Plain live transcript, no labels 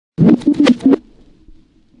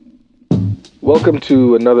Welcome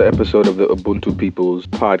to another episode of the Ubuntu People's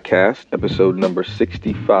podcast, episode number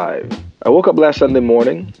 65. I woke up last Sunday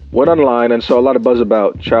morning, went online and saw a lot of buzz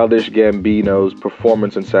about Childish Gambino's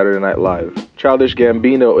performance on Saturday Night Live. Childish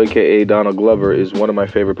Gambino, aka Donald Glover, is one of my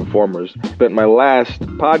favorite performers. Spent my last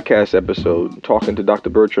podcast episode talking to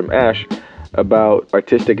Dr. Bertram Ash about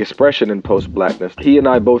artistic expression in post-blackness. He and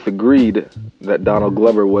I both agreed that Donald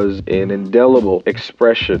Glover was an indelible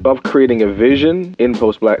expression of creating a vision in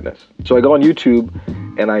post-blackness. So I go on YouTube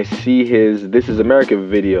and I see his This Is America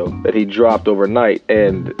video that he dropped overnight,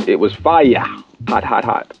 and it was fire. Hot, hot,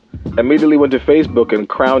 hot. Immediately went to Facebook and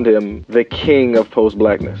crowned him the king of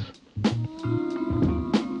post-blackness.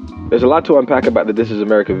 There's a lot to unpack about the This Is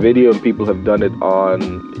America video, and people have done it on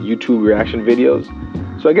YouTube reaction videos.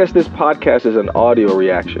 So I guess this podcast is an audio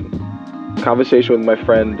reaction. Conversation with my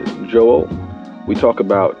friend Joel. We talk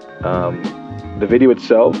about the video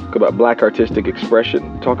itself, talk about black artistic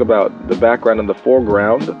expression, talk about the background and the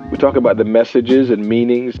foreground. We talk about the messages and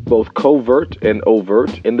meanings, both covert and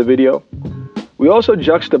overt, in the video. We also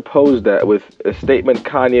juxtapose that with a statement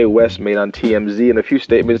Kanye West made on TMZ and a few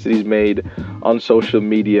statements that he's made on social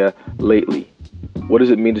media lately. What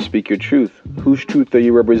does it mean to speak your truth? Whose truth are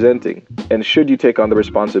you representing? And should you take on the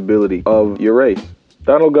responsibility of your race?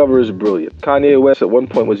 Donald Glover is brilliant. Kanye West at one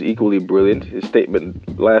point was equally brilliant. His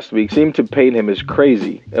statement last week seemed to paint him as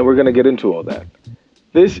crazy, and we're going to get into all that.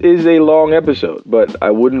 This is a long episode, but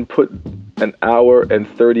I wouldn't put an hour and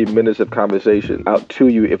 30 minutes of conversation out to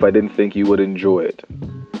you if I didn't think you would enjoy it,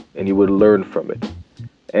 and you would learn from it.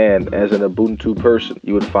 And as an Ubuntu person,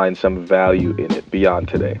 you would find some value in it beyond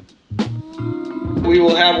today. We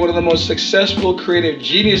will have one of the most successful creative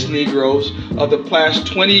genius Negroes of the past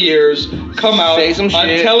 20 years come out on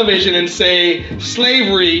television and say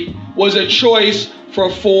slavery was a choice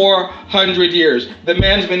for 400 years. The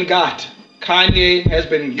man's been got. Kanye has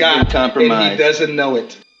been got, and he doesn't know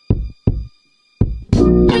it.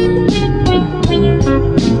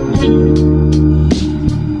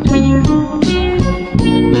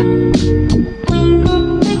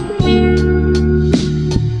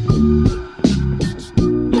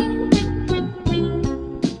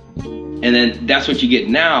 And then that's what you get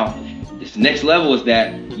now. This next level is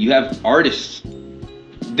that you have artists.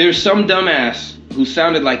 There's some dumbass who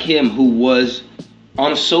sounded like him who was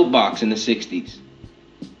on a soapbox in the 60s.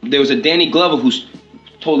 There was a Danny Glover who's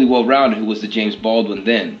totally well-rounded, who was the James Baldwin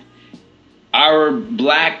then. Our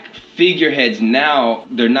black figureheads now,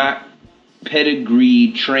 they're not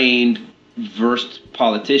pedigree trained, versed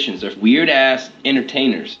politicians. They're weird-ass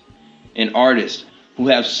entertainers and artists who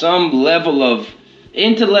have some level of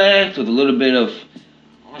intellect with a little bit of,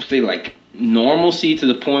 I want to say, like, normalcy, to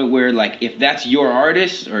the point where, like, if that's your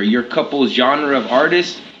artist or your couple's genre of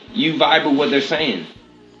artist, you vibe with what they're saying.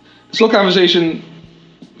 This whole conversation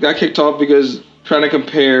got kicked off because trying to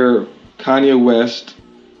compare Kanye West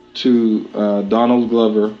to Donald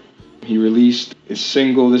Glover. He released his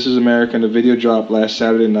single This Is America, and the video dropped last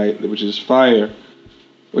Saturday night, which is fire,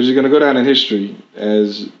 which is going to go down in history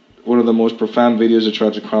as one of the most profound videos to try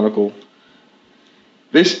to chronicle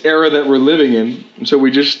this era that we're living in. And so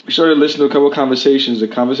we started listening to a couple of conversations. The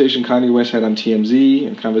conversation Kanye West had on TMZ,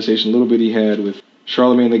 and conversation a little bit he had with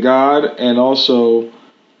Charlamagne the God, and also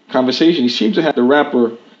conversation he seems to have the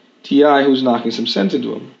rapper T.I. who's knocking some sense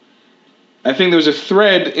into him. I think there was a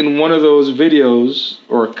thread in one of those videos,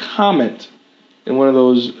 or a comment in one of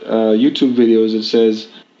those YouTube videos that says,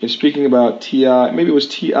 in speaking about T.I., maybe it was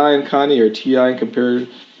T.I. and Kanye, or T.I.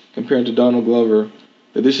 comparing to Donald Glover,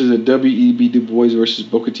 that this is a W.E.B. Du Bois versus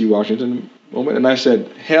Booker T. Washington moment. And I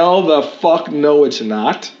said, hell the fuck no, it's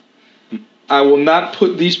not. I will not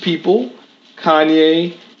put these people,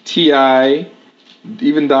 Kanye, T.I.,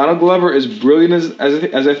 even Donald Glover, as brilliant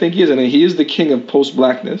as I think he is. And he is the king of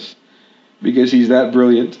post-blackness because he's that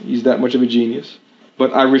brilliant. He's that much of a genius.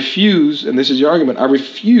 But I refuse, and this is your argument, I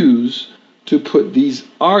refuse to put these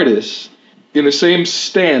artists in the same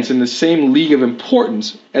stance, in the same league of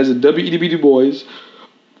importance as a W.E.B. Du Bois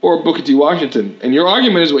or Booker T. Washington. And your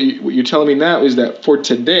argument is, what you're telling me now is that for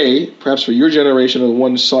today, perhaps for your generation or the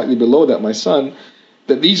one slightly below that, my son,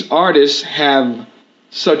 that these artists have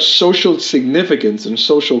such social significance and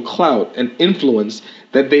social clout and influence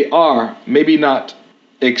that they are, maybe not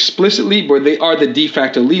explicitly, but they are the de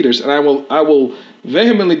facto leaders. And I will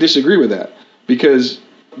vehemently disagree with that, because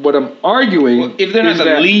what I'm arguing, if they're not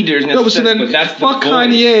the leaders, no, but so then fuck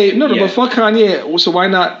Kanye. But fuck Kanye. So why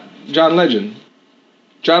not John Legend?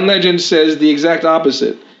 John Legend says the exact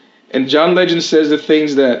opposite. And John Legend says the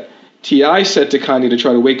things that T.I. said to Kanye to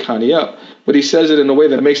try to wake Kanye up, but he says it in a way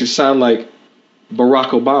that makes it sound like Barack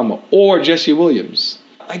Obama or Jesse Williams.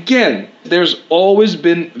 again, there's always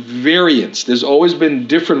been variance. There's always been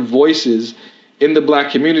different voices in the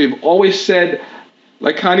black community. I've always said,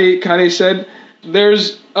 like Kanye said,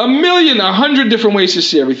 there's 100 different ways to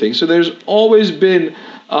see everything. So there's always been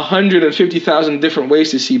 150,000 different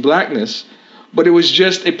ways to see blackness, but it was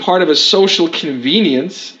just a part of a social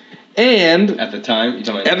convenience. And at the time,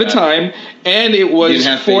 and it was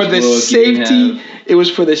for the safety. It was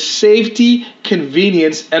for the safety,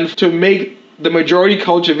 convenience, and to make the majority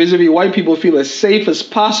culture vis-a-vis white people feel as safe as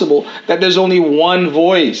possible. That there's only one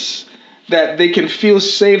voice, that they can feel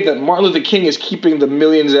safe. That Martin Luther King is keeping the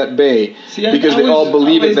millions at bay because they all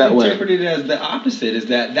believe it that way. I interpreted it as the opposite. Is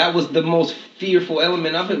that was the most fearful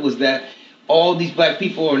element of it, was that all these black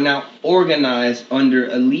people are now organized under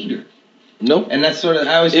a leader. Nope. And that's sort of,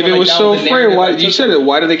 I always if it was so afraid, why you said it?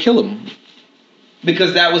 Why did they kill him?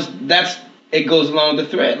 Because it goes along the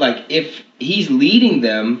thread. Like, if he's leading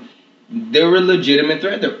them, they're a legitimate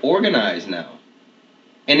threat. They're organized now.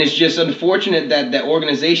 And it's just unfortunate that that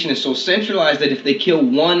organization is so centralized that if they kill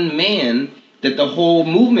one man, that the whole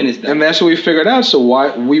movement is done. And that's what we figured out. So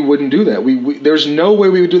why we wouldn't do that? We there's no way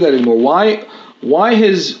we would do that anymore. Why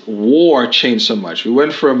has war changed so much? We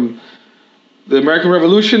went from the American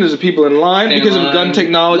Revolution is the people in line because of gun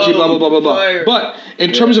technology, blah blah blah blah blah. But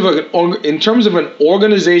in terms of an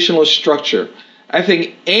organizational structure, I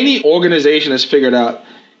think any organization has figured out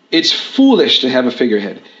it's foolish to have a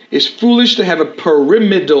figurehead. It's foolish to have a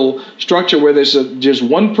pyramidal structure where there's just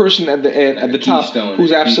one person at the end, at the top,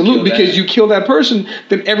 who's absolute. Because you kill that person,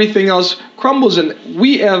 then everything else crumbles. And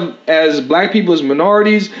we have, as black people, as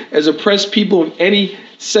minorities, as oppressed people of any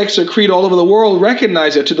sex or creed all over the world,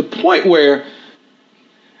 recognize that to the point where,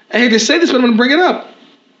 I hate to say this, but I'm going to bring it up.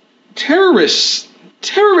 Terrorists,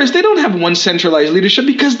 they don't have one centralized leadership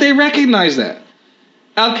because they recognize that.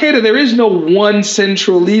 Al-Qaeda, there is no one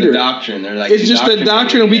central leader. The doctrine. They're like, it's just a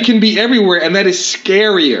doctrine, and we can be everywhere, and that is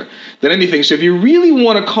scarier than anything. So if you really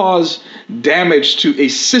want to cause damage to a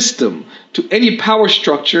system, to any power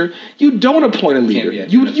structure, you don't appoint a leader.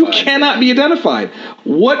 You cannot be identified.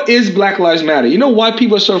 What is Black Lives Matter? You know why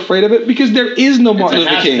people are so afraid of it? Because there is no Martin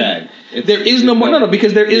Luther King. There is no Martin Luther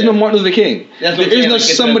King. There is no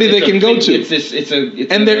somebody they can go to.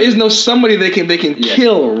 And there is no somebody they can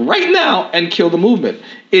kill right now and kill the movement.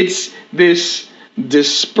 It's this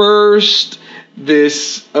dispersed,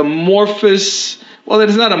 this amorphous. Well,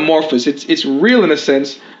 it's not amorphous. It's real in a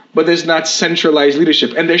sense, but there's not centralized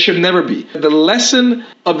leadership, and there should never be. The lesson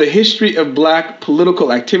of the history of black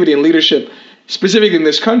political activity and leadership, specifically in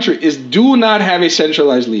this country, is do not have a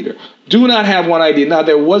centralized leader. Do not have one idea. Now,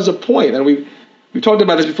 there was a point, and we talked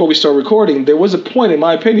about this before we started recording, there was a point, in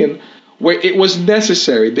my opinion, where it was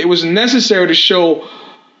necessary. It was necessary to show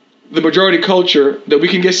the majority culture that we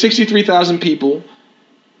can get 63,000 people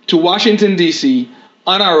to Washington, D.C.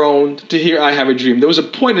 on our own to hear I Have a Dream. There was a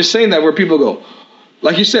point in saying that where people go,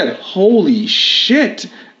 like you said, holy shit,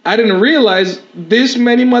 I didn't realize this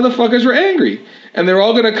many motherfuckers were angry. And they're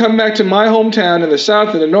all going to come back to my hometown in the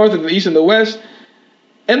South and the North and the East and the West,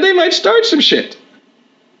 and they might start some shit.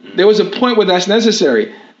 There was a point where that's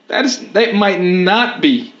necessary. That might not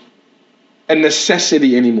be a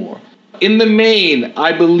necessity anymore. In the main,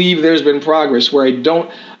 I believe there's been progress where I don't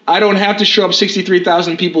have to show up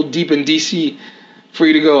 63,000 people deep in D.C. for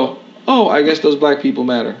you to go, oh, I guess those black people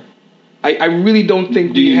matter. I really don't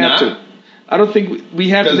think we have to. I don't think we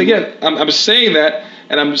have to. Again, I'm saying that,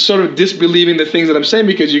 and I'm sort of disbelieving the things that I'm saying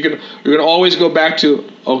because you're gonna always go back to,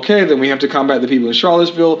 okay, then we have to combat the people in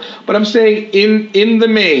Charlottesville. But I'm saying in the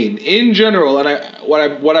main, in general, and what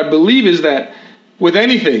I believe is that with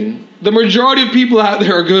anything, the majority of people out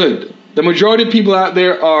there are good. The majority of people out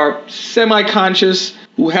there are semi-conscious,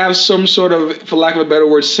 who have some sort of, for lack of a better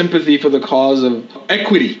word, sympathy for the cause of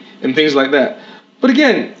equity and things like that. But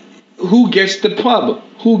again, who gets the pub?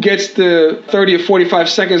 Who gets the 30 or 45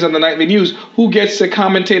 seconds on the nightly news? Who gets the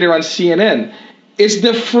commentator on CNN? It's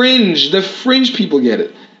the fringe. The fringe people get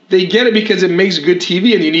it. They get it because it makes good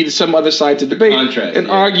TV and you need some other side to debate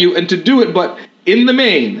and argue and to do it. But in the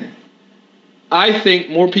main, I think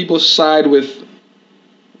more people side with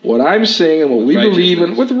what I'm saying and what we believe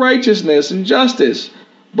in, with righteousness and justice.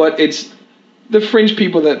 But it's the fringe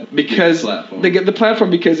people that, because they get the platform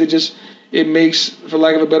because it makes, for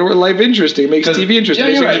lack of a better word, life interesting. It makes TV interesting. It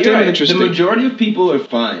makes entertainment interesting. The majority of people are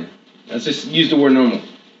fine. Let's just use the word normal.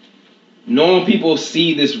 Normal people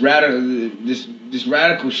see this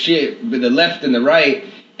radical shit with the left and the right,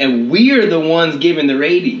 and we're the ones giving the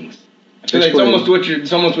ratings. It's almost what you're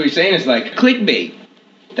saying. It's like clickbait.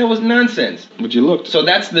 That was nonsense. But you looked. So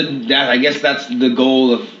I guess that's the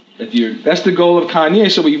goal of That's the goal of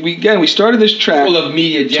Kanye. So we started this track of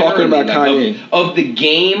media talking about Kanye. Of the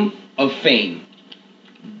game of fame.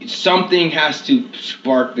 Something has to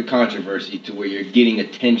spark the controversy to where you're getting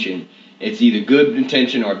attention. It's either good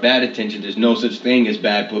attention or bad attention. There's no such thing as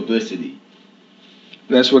bad publicity.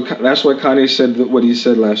 That's what Kanye said, what he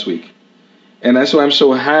said last week. And that's why I'm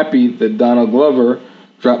so happy that Donald Glover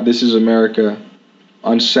dropped This Is America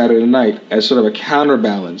on Saturday night as sort of a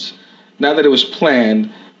counterbalance. Not that it was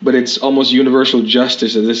planned, but it's almost universal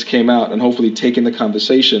justice that this came out and hopefully taking the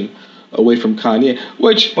conversation away from Kanye.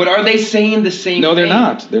 But are they saying the same thing? No, they're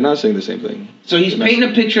not. They're not saying the same thing. So he's painting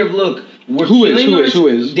a picture of, look, Who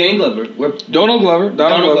is? Dan Glover. Donald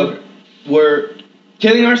Glover. We're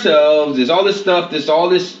killing ourselves. There's all this stuff. There's all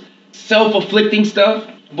this self-afflicting stuff.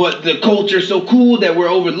 But the culture's so cool that we're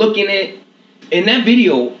overlooking it. In that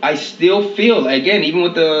video, I still feel, again, even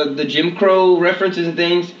with the Jim Crow references and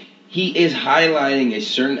things, he is highlighting a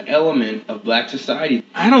certain element of black society.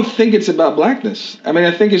 I don't think it's about blackness. I mean,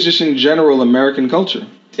 I think it's just in general American culture.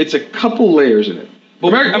 It's a couple layers in it.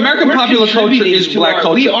 But American popular culture is black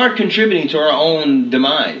culture. We are contributing to our own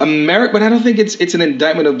demise. But I don't think it's an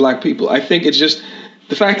indictment of black people. I think it's just,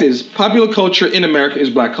 the fact is, popular culture in America is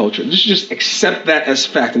black culture. Just accept that as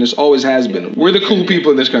fact, and this always has been. We're the cool people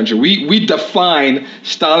in this country. We define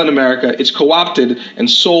style in America. It's co-opted and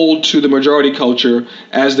sold to the majority culture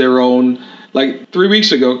as their own. Like 3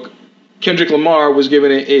 weeks ago, Kendrick Lamar was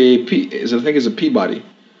given I think it's a Peabody.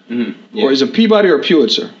 Mm-hmm. Yeah. Or is it Peabody or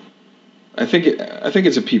Pulitzer? I think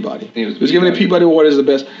it's a Peabody. He was given a Peabody Award as the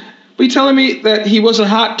best. But you telling me that he wasn't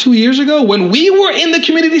hot 2 years ago when we were in the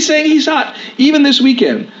community saying he's hot? Even this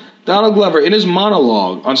weekend, Donald Glover, in his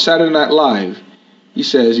monologue on Saturday Night Live, he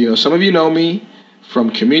says, some of you know me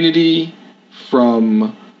from Community,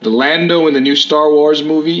 from the Lando in the new Star Wars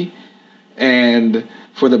movie, and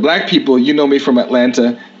for the black people, you know me from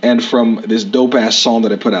Atlanta and from this dope-ass song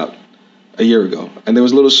that I put out a year ago. And there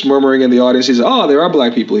was a little murmuring in the audience. He said, oh, there are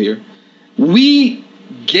black people here. We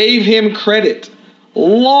gave him credit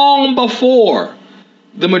long before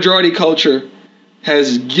the majority culture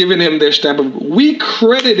has given him their stamp of. We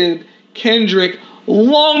credited Kendrick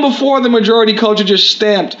long before the majority culture just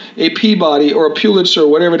stamped a Peabody or a Pulitzer or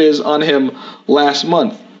whatever it is on him last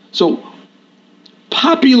month. So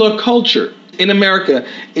popular culture in America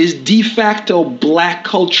is de facto black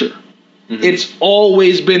culture. Mm-hmm. It's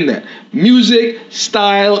always been that. Music,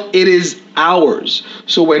 style, it is ours.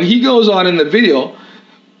 So when he goes on in the video,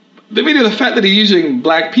 the fact that he's using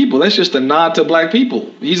black people, that's just a nod to black people.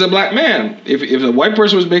 He's a black man. If a white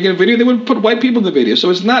person was making a video, they would put white people in the video. So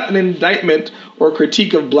it's not an indictment or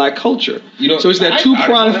critique of black culture. So it's that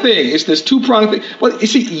two-pronged thing. It's this two-pronged thing. Well, you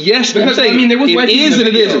see, yes, because I'm saying there was it is and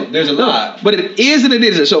it isn't. There's a lot. But it is and it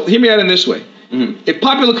isn't. So hear me out in this way. Mm-hmm. If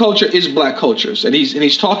popular culture is black cultures, and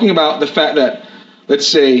he's talking about the fact that, let's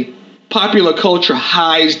say, popular culture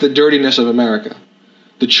hides the dirtiness of America,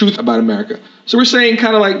 the truth about America. So we're saying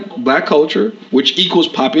kind of like black culture, which equals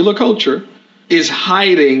popular culture, is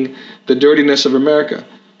hiding the dirtiness of America.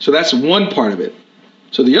 So that's one part of it.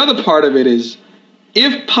 So the other part of it is,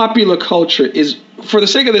 if popular culture is, for the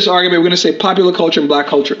sake of this argument, we're going to say popular culture and black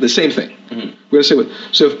culture, the same thing. Mm-hmm. We're going to say what?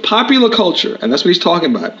 So if popular culture, and that's what he's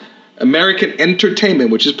talking about, American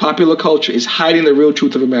entertainment, which is popular culture, is hiding the real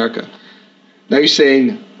truth of America. Now you're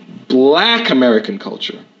saying black American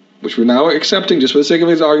culture, which we're now accepting just for the sake of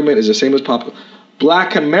his argument, is the same as popular.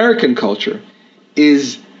 Black American culture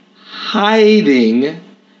is hiding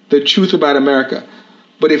the truth about America.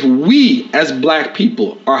 But if we, as black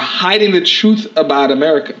people, are hiding the truth about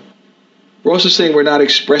America, we're also saying we're not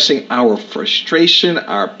expressing our frustration,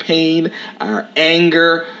 our pain, our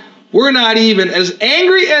anger. We're not even as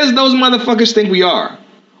angry as those motherfuckers think we are.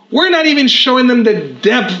 We're not even showing them the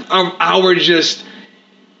depth of our just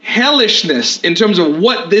hellishness in terms of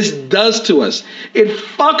what this does to us. It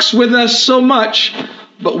fucks with us so much,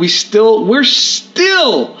 but we're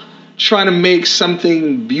still trying to make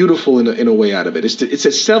something beautiful in a way out of it. It's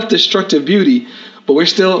a self-destructive beauty, but we're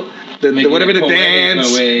still the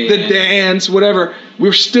dance, whatever.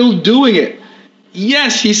 We're still doing it.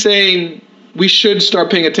 Yes, he's saying we should start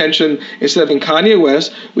paying attention, instead of in Kanye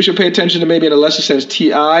West, we should pay attention to maybe in a lesser sense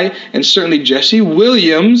T.I. and certainly Jesse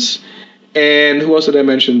Williams, and who else did I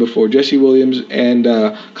mention before? Jesse Williams and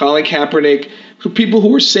Colin Kaepernick, people who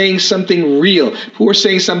were saying something real, who were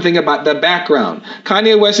saying something about the background.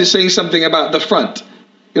 Kanye West is saying something about the front. You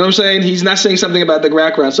know what I'm saying? He's not saying something about the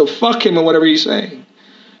background, so fuck him and whatever he's saying.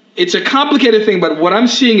 It's a complicated thing, but what I'm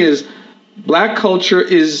seeing is black culture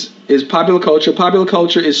is popular culture. Popular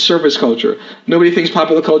culture is surface culture. Nobody thinks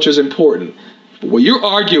popular culture is important. But what you're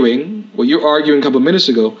arguing a couple of minutes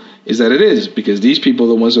ago is that it is, because these people are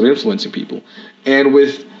the ones that are influencing people. And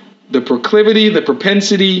with the proclivity, the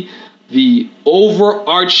propensity, the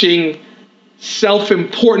overarching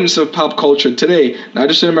self-importance of pop culture today, not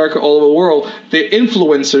just in America, all over the world, they're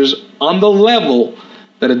influencers on the level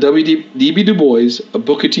that a W.D.B. Du Bois, a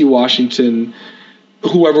Booker T. Washington,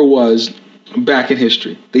 whoever was back in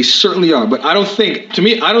history. They certainly are. But I don't think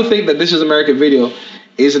that This Is America video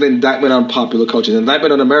is an indictment on popular culture, an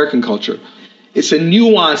indictment on American culture. It's a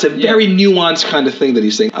nuance, a very nuanced kind of thing that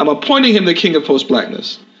he's saying. I'm appointing him the king of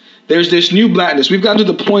post-blackness. There's this new blackness. We've gotten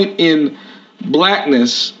to the point in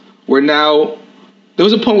blackness where now there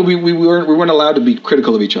was a point where we weren't allowed to be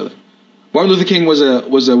critical of each other. Martin Luther King was a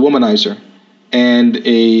womanizer and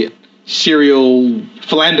a serial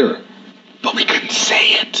philanderer, but we couldn't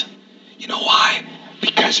say it. You know why?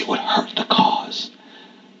 Because it would hurt the cause.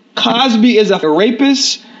 Cosby is a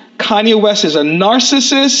rapist. Kanye West is a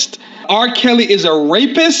narcissist. R. Kelly is a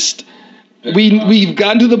rapist. We've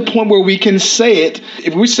gotten to the point where we can say it.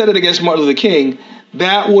 If we said it against Martin Luther King,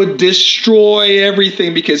 that would destroy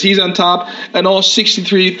everything, because he's on top, and all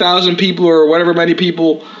 63,000 people, or whatever many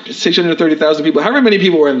people, 630,000 people, however many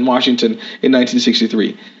people were in Washington in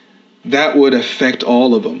 1963, that would affect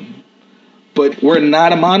all of them. But we're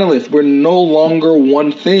not a monolith. We're no longer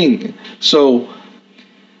one thing. So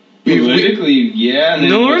politically, and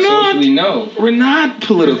no, we're not. Socially, no. We're not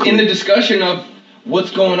politically. In the discussion of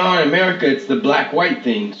what's going on in America, it's the black-white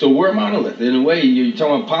thing. So we're a monolith. In a way, you're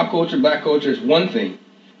talking about pop culture, black culture is one thing.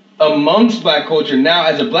 Amongst black culture, now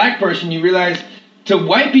as a black person, you realize to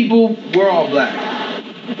white people, we're all black.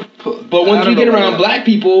 But once you get around black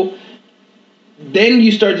people, then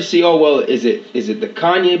you start to see, oh, well, is it the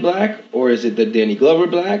Kanye black, or is it the Danny Glover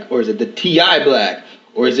black, or is it the T.I. black?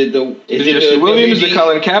 Or is it the Jesse Williams, the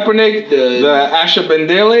Colin Kaepernick, the Asha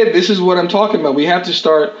Bendele? This is what I'm talking about. We have to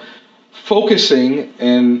start focusing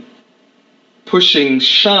and pushing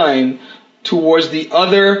shine towards the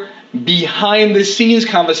other behind-the-scenes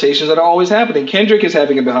conversations that are always happening. Kendrick is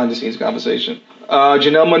having a behind-the-scenes conversation.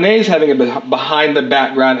 Janelle Monáe is having a behind the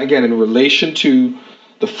background, again, in relation to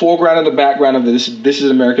the foreground and the background of This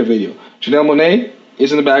Is America video. Janelle Monáe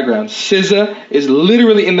is in the background. SZA is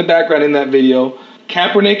literally in the background in that video.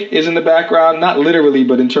 Kaepernick is in the background, not literally,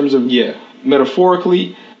 but in terms of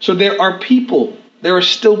metaphorically. So there are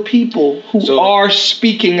still people who are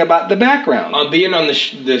speaking about the background. On being on the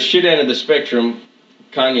shit end of the spectrum,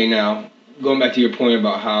 Kanye now, going back to your point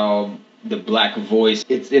about how the black voice,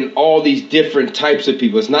 it's in all these different types of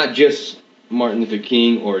people. It's not just Martin Luther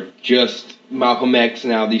King or just Malcolm X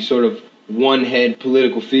now, these sort of one-head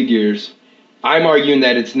political figures. I'm arguing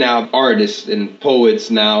that it's now artists and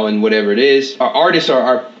poets now and whatever it is. Our artists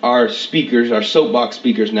are our speakers, our soapbox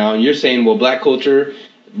speakers now. And you're saying, well, black culture,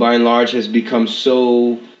 by and large, has become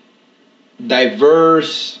so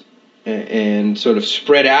diverse and sort of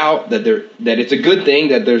spread out that it's a good thing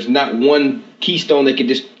that there's not one keystone that can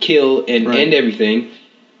just kill and end everything.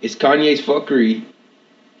 Is Kanye's fuckery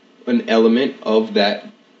an element of that?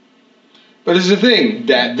 But this is the thing,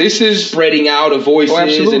 that this is spreading out of voices. Oh,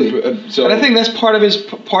 absolutely. And I think that's part of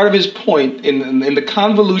his point in the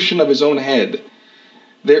convolution of his own head.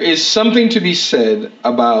 There is something to be said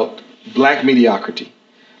about black mediocrity.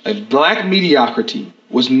 Like, black mediocrity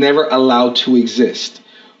was never allowed to exist.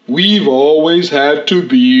 We've always had to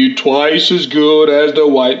be twice as good as the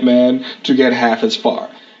white man to get half as far.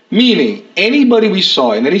 Meaning, anybody we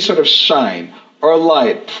saw in any sort of shine or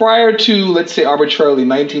light prior to, let's say, arbitrarily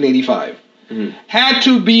 1985, had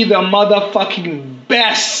to be the motherfucking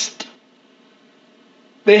best.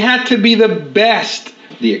 They had to be the best.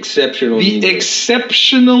 The exceptional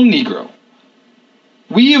Negro.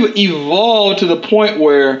 We have evolved to the point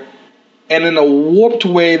where, and in a warped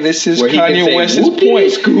way, this is Kanye West's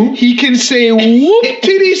point. Scoop. He can say whoop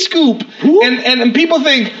titty scoop. And people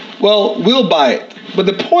think, well, we'll buy it. But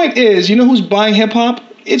the point is, you know who's buying hip hop?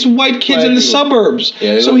 It's white kids in the suburbs.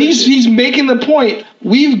 Yeah, so he's making the point.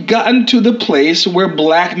 We've gotten to the place where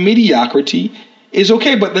black mediocrity is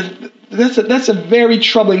okay, but that's a very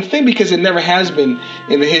troubling thing, because it never has been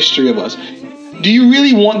in the history of us. Do you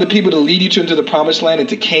really want the people to lead you into the promised land,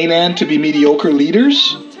 into Canaan, to be mediocre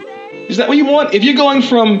leaders? Is that what you want? If you're going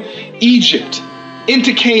from Egypt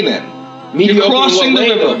into Canaan, you're crossing the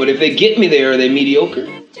river. But if they get me there, are they mediocre?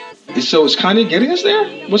 So is Kanye getting us there?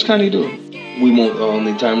 What's Kanye doing? We won't.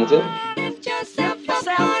 Only time will tell. Lift yourself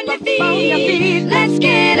up on your feet. Let's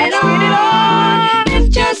get it on.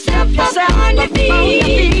 Lift yourself up on your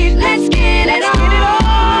feet. Let's get it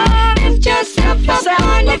on. Lift yourself up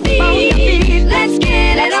on your feet. Let's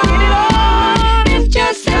get it on. Lift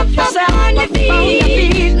yourself up on your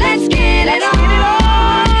feet. Let's get it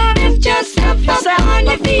on. Lift yourself up on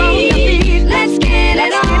your feet.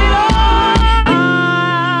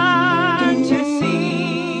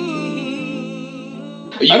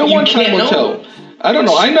 don't want time will tell. I don't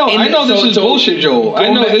know. I know this is bullshit, Joel.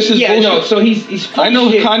 I know this is bullshit. No, so he's full I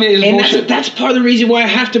know shit. Kanye is and bullshit. That's part of the reason why I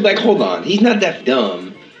have to be like, hold on. He's not that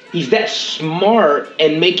dumb. He's that smart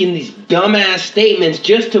and making these dumbass statements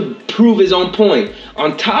just to prove his own point.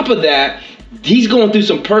 On top of that, he's going through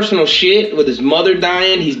some personal shit with his mother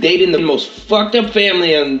dying. He's dating the most fucked up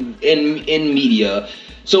family in media.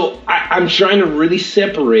 So I'm trying to really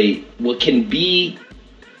separate what can be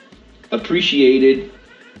appreciated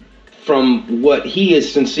from what he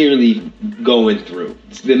is sincerely going through.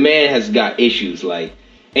 The man has got issues, like,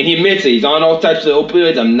 and he admits it. He's on all types of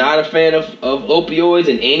opioids. I'm not a fan of opioids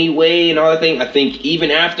in any way and all that thing. I think even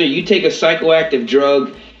after you take a psychoactive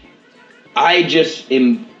drug, I just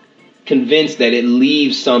am convinced that it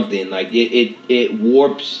leaves something. Like it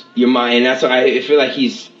warps your mind, and that's why I feel like he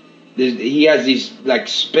has these like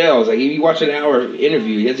spells. Like if you watch an hour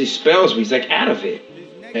interview, he has these spells where he's like out of it.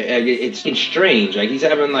 It's strange. Like he's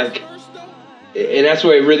having like, and that's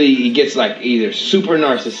where it gets like either super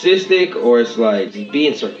narcissistic or it's like he's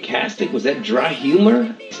being sarcastic. Was that dry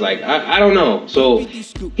humor? It's like I don't know. So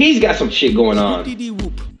he's got some shit going on.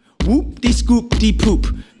 Whoop de scoop de poop,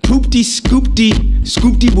 poop de scoop de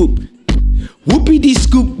whoop, whoopie de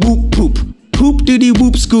scoop whoop poop, poop de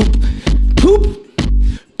whoop scoop, poop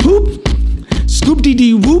poop, scoop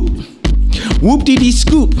de whoop, whoop de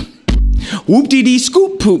scoop, whoop de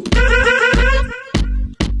scoop poop.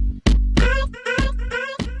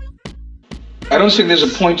 I don't think there's a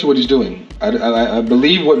point to what he's doing. I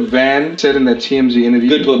believe what Van said in that TMZ interview.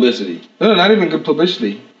 Good publicity. No, not even good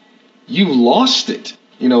publicity. You've lost it.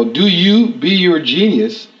 You know, do you be your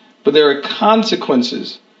genius, but there are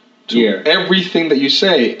consequences to everything that you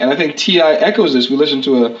say. And I think T.I. echoes this. We listened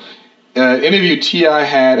to an interview T.I.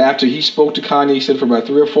 had after he spoke to Kanye. He said for about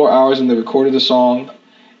 3 or 4 hours and they recorded the song.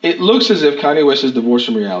 It looks as if Kanye West is divorced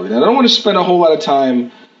from reality. And I don't want to spend a whole lot of time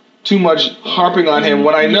too much harping on him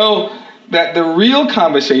when I know that the real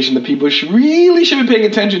conversation that people should be paying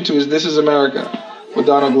attention to is This Is America with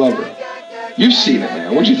Donald Glover. You've seen it,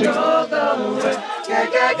 man. What do you think?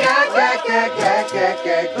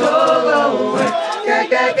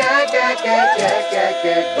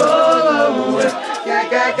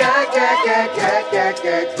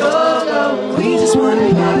 We just want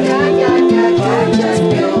to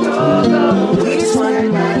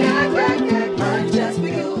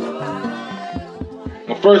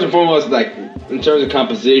Well, first and foremost, like in terms of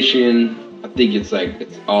composition, I think it's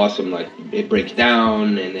awesome. Like it breaks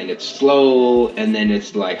down and then it's slow and then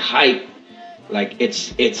it's like hype. Like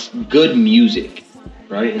it's good music,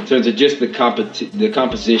 right? In terms of just the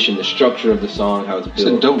composition, the structure of the song, how it's built. It's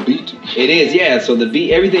a dope beat. It is, yeah. So the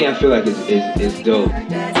beat, everything I feel like is dope.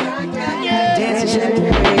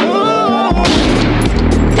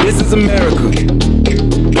 This is America.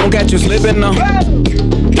 Don't catch you slipping now.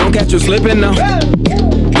 Don't catch you slipping now.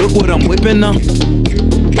 Look what I'm whipping now.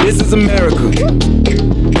 This is America.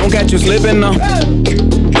 Don't catch you slipping now.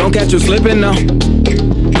 Don't catch you slipping now.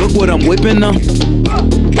 Look what I'm whipping now.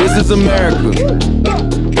 This is America.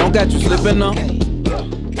 Don't catch you slipping now.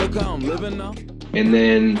 Look how I'm living now. And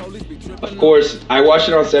then, of course, I watched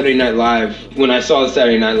it on Saturday Night Live. When I saw the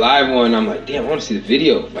Saturday Night Live one, I'm like, damn, I want to see the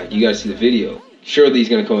video. Like, you gotta see the video. Surely he's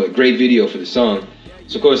gonna come with a great video for the song.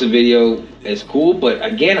 So of course the video is cool, but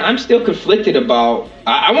again, I'm still conflicted about.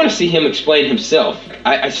 I want to see him explain himself.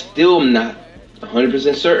 I still am not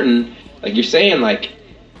 100% certain. Like you're saying, like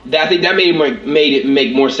that. I think that made it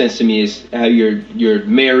make more sense to me is how you're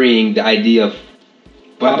marrying the idea of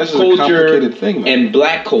pop culture and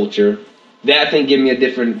black culture. That I think gave me a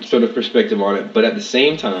different sort of perspective on it. But at the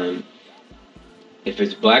same time, if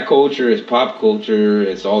it's black culture, it's pop culture,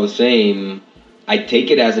 it's all the same. I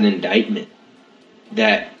take it as an indictment.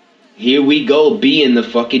 That here we go being the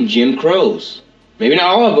fucking Jim Crows. Maybe not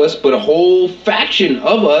all of us, but a whole faction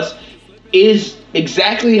of us is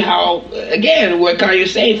exactly how, again, what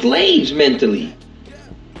Kanye's saying, slaves mentally.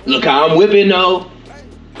 Look how I'm whipping, no.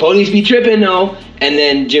 Police be tripping, no. And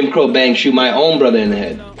then Jim Crow bang, shoot my own brother in the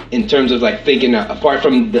head. In terms of like thinking, apart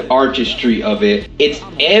from the artistry of it, it's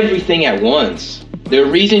everything at once. There are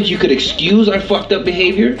reasons you could excuse our fucked up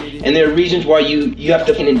behavior, and there are reasons why you have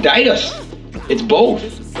to indict us. It's both.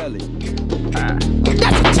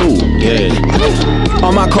 That's a tool. Yeah.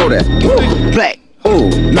 On my Kodak. Black. Ooh,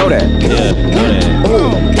 know that. Yeah, know that.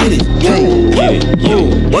 Ooh, get it. Yeah.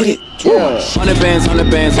 Ooh, work it. Yeah. 100 bands.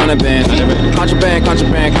 Contraband.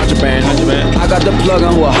 I got the plug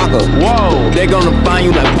on who a hawker. Whoa. They gonna find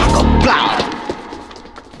you like Waka. Blah.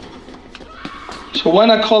 So why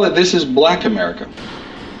not call it This Is Black America?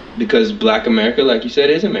 Because Black America, like you said,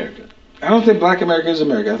 is America. I don't think Black America is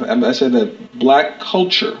America. I said that black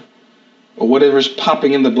culture or whatever's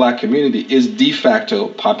popping in the black community is de facto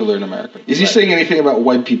popular in America. Is he saying anything about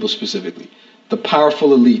white people specifically? The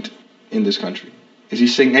powerful elite in this country? Is he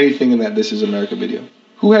saying anything in that This Is America video?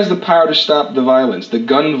 Who has the power to stop the violence, the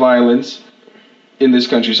gun violence in this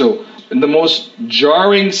country? So the most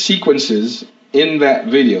jarring sequences in that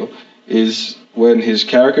video is when his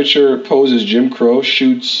caricature poses Jim Crow,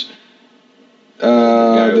 shoots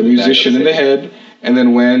the musician in the head, and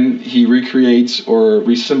then when he recreates or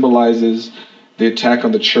re-symbolizes the attack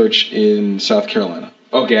on the church in South Carolina.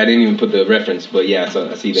 Okay, I didn't even put the reference, but yeah,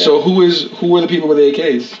 so I see that. So who are the people with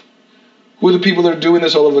AKs? Who are the people that are doing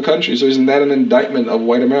this all over the country? So isn't that an indictment of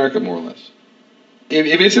white America, more or less?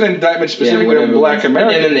 If it's an indictment specifically on black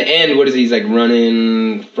America. And then in the end, what is he, he's like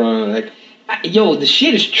running from, like, yo, the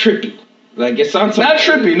shit is trippy. Like, it sounds not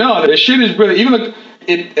trippy, no. The shit is really, even look,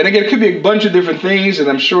 and again, it could be a bunch of different things, and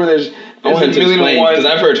I'm sure there's I want him to explain, because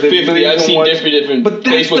I've heard 50, I've seen different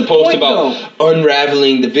Facebook posts about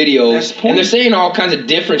unraveling the videos, and they're saying all kinds of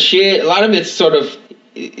different shit. A lot of it's sort of,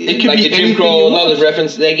 it could like be the Jim Crow, a lot of this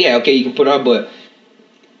reference, like, yeah, okay, you can put up, but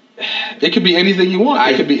it could be anything you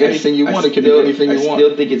want. It could be anything you want. It could be anything you want. I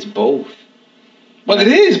still think it's both. Well, it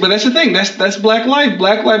is, but that's the thing. That's Black life.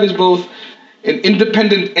 Black life is both an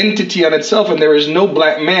independent entity on itself, and there is no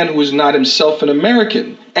black man who is not himself an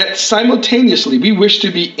American. Simultaneously, we wish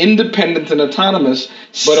to be independent and autonomous,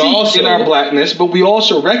 but also in our blackness, but we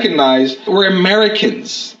also recognize we're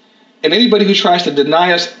Americans. And anybody who tries to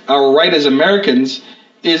deny us our right as Americans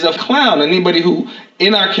is a clown. Anybody who,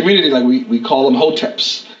 in our community, like we call them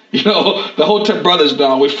Hoteps. You know, the Hotep brothers,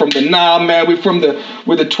 dog. We're from the Nile, man. We're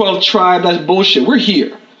the 12th tribe. That's bullshit. We're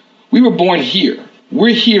here. We were born here.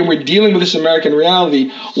 We're here. We're dealing with this American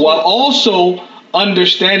reality while also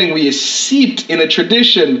understanding we are seeped in a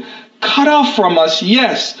tradition cut off from us,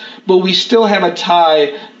 yes, but we still have a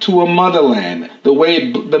tie to a motherland. The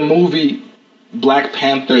way the movie Black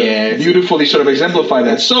Panther beautifully sort of exemplified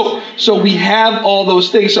that. So we have all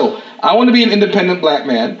those things. So I want to be an independent black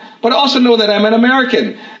man, but I also know that I'm an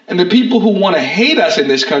American. And the people who want to hate us in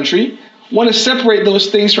this country want to separate those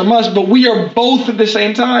things from us, but we are both at the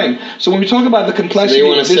same time. So when we talk about the complexity, so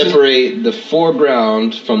they want to separate the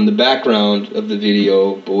foreground from the background of the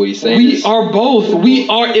video. But what he's saying we are both. We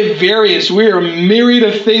are a variance. We are a myriad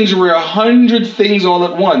of things. We're 100 things all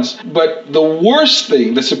at once. But the worst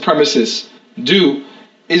thing the supremacists do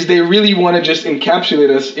is they really want to just encapsulate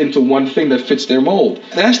us into one thing that fits their mold.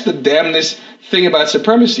 That's the damnedest thing about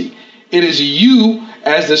supremacy. It is you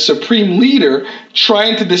as the supreme leader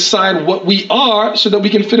trying to decide what we are so that we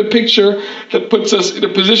can fit a picture that puts us in a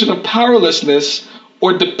position of powerlessness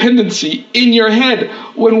or dependency in your head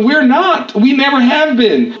when we're not. We never have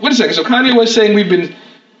been. Wait a second. So Kanye was saying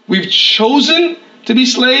we've chosen to be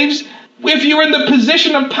slaves. If you're in the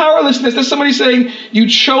position of powerlessness, that's somebody saying you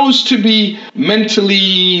chose to be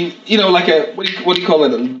mentally, like a, what do you call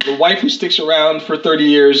it? The wife who sticks around for 30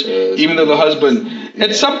 years, even though the husband,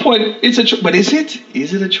 at some point, it's a choice. But is it?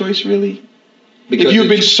 Is it a choice, really? Because if you've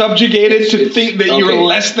been subjugated to think that you're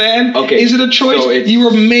less than, is it a choice? So you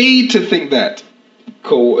were made to think that.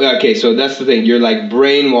 Cool. Okay, so that's the thing. You're like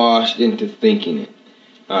brainwashed into thinking it.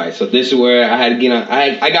 All right, so this is where I had to get on.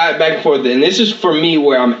 I got back and forth, and this is for me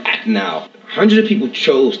where I'm at now. Hundreds of people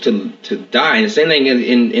chose to die, and the same thing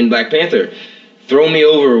in Black Panther. Throw me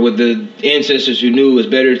over with the ancestors who knew it was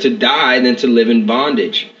better to die than to live in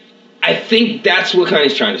bondage. I think that's what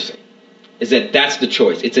Kanye's trying to say, is that that's the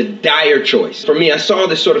choice. It's a dire choice. For me, I saw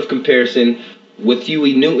this sort of comparison with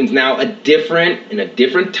Huey Newton's now in a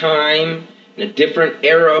different time, in a different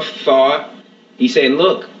era of thought. He's saying,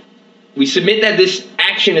 look, we submit that this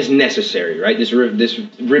action is necessary, right? This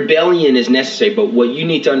rebellion is necessary, but what you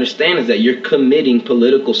need to understand is that you're committing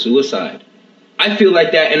political suicide. I feel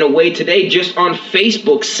like that in a way today, just on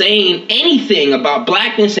Facebook, saying anything about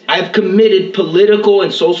blackness, I've committed political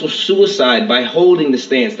and social suicide by holding the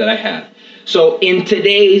stance that I have. So in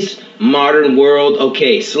today's modern world,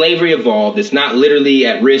 okay, slavery evolved. It's not literally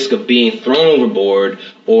at risk of being thrown overboard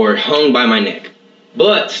or hung by my neck.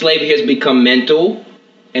 But slavery has become mental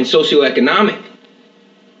and socioeconomic.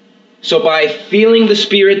 So by feeling the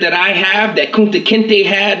spirit that I have, that Kunta Kinte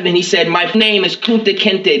had, and he said, my name is Kunta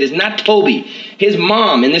Kinte, it is not Toby. His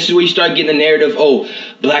mom, and this is where you start getting the narrative,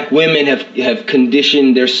 black women have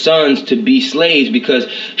conditioned their sons to be slaves because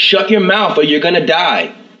shut your mouth or you're gonna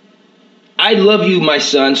die. I love you, my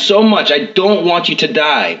son, so much, I don't want you to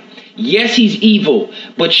die. Yes, he's evil,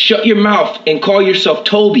 but shut your mouth and call yourself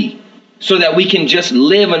Toby so that we can just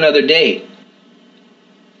live another day.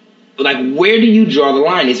 Like, where do you draw the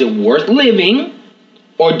line? Is it worth living,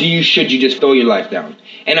 or should you just throw your life down?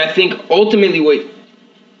 And I think ultimately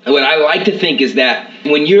what I like to think is that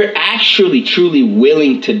when you're actually truly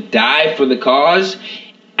willing to die for the cause,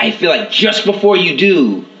 I feel like just before you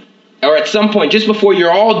do, or at some point, just before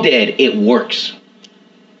you're all dead, it works.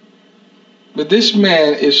 But this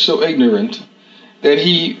man is so ignorant that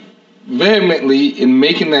he vehemently, in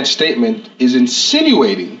making that statement, is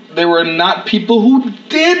insinuating there were not people who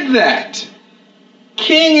did that.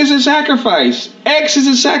 King is a sacrifice. X is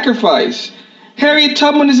a sacrifice. Harriet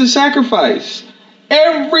Tubman is a sacrifice.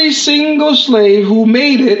 Every single slave who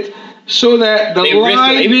made it so that the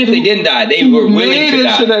life, even if they didn't die, they were willing to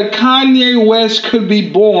die. So that Kanye West could be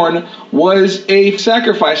born was a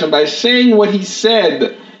sacrifice. And by saying what he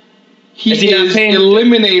said, he is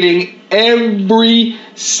eliminating every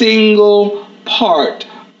single part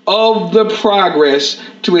of the progress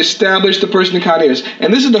to establish the person that Kanye is.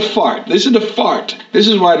 And this is the fart. This is the fart. This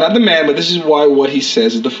is why, not the man, but this is why what he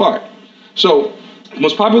says is the fart. So,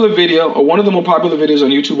 most popular video, or one of the more popular videos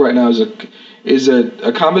on YouTube right now is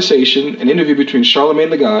a conversation, an interview between Charlemagne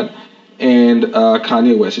the God and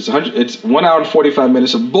Kanye West. It's 1 hour and 45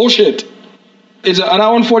 minutes of bullshit. It's an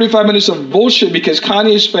hour and 45 minutes of bullshit because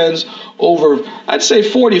Kanye spends over, I'd say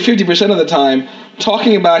 40, 50% of the time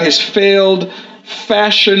talking about his failed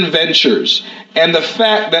fashion ventures and the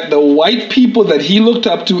fact that the white people that he looked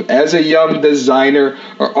up to as a young designer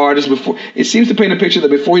or artist before, it seems to paint a picture that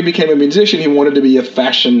before he became a musician, he wanted to be a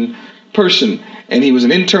fashion person, and he was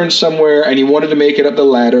an intern somewhere, and he wanted to make it up the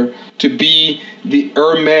ladder to be the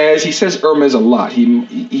Hermes. He says Hermes a lot.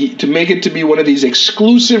 He to make it to be one of these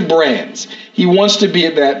exclusive brands. He wants to be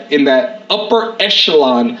in that upper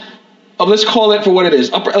echelon of, let's call it for what it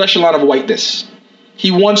is, upper echelon of whiteness.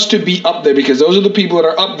 He wants to be up there because those are the people that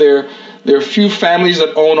are up there. There are a few families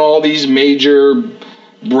that own all these major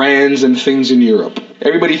brands and things in Europe.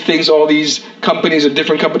 Everybody thinks all these companies are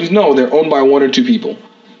different companies. No, they're owned by one or two people.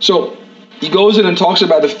 So he goes in and talks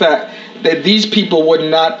about the fact that these people would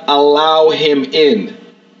not allow him in,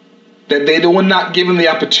 that they would not give him the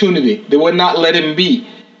opportunity. They would not let him be.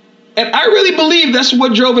 And I really believe that's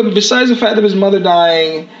what drove him, besides the fact of his mother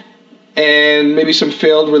dying and maybe some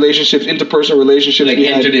failed relationships, interpersonal relationships. Like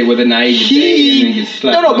entered it with a naivete and then gets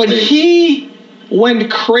slapped. No, but he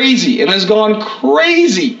went crazy and has gone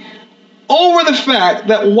crazy over the fact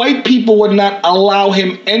that white people would not allow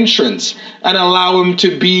him entrance and allow him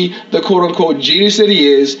to be the quote-unquote genius that he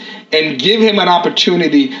is and give him an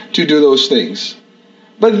opportunity to do those things.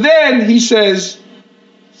 But then he says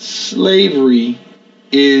slavery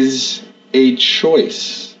is a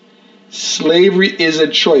choice. Slavery is a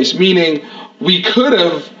choice, meaning we could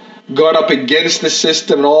have gone up against the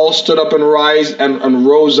system and all stood up and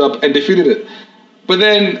rose up and defeated it. But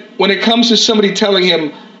then when it comes to somebody telling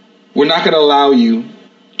him, we're not going to allow you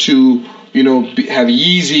to, have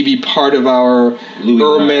Yeezy be part of our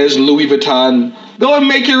Hermes, Louis Vuitton. Go and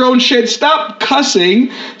make your own shit. Stop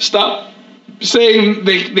cussing. Stop saying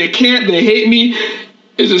they can't, they hate me.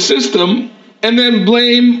 It's a system. And then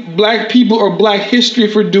blame black people or black history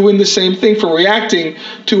for doing the same thing, for reacting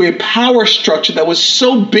to a power structure that was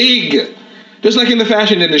so big. Just like in the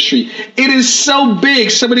fashion industry. It is so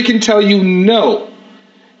big, somebody can tell you no.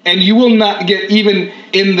 And you will not get even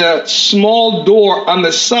in the small door on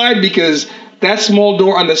the side, because that small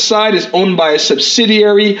door on the side is owned by a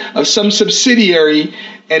subsidiary of some subsidiary.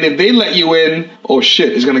 And if they let you in, oh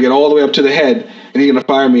shit, it's going to get all the way up to the head. And he's going to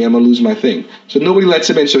fire me. I'm going to lose my thing. So nobody lets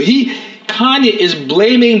him in. So Kanye is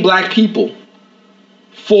blaming black people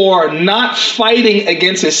for not fighting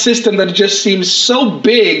against a system that just seems so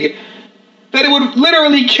big that it would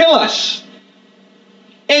literally kill us.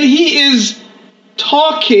 And he is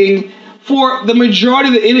talking for the majority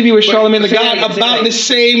of the interview with Charlemagne the God about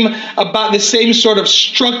the same sort of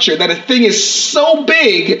structure, that a thing is so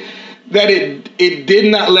big that it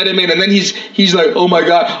did not let him in. And then he's like, oh my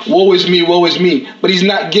God, woe is me, woe is me. But he's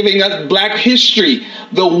not giving us black history,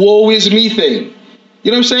 the woe is me thing.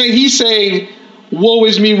 You know what I'm saying? He's saying, woe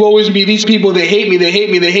is me, these people, they hate me, they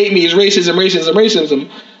hate me, they hate me. It's racism, racism,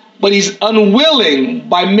 racism. But he's unwilling,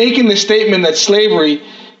 by making the statement that slavery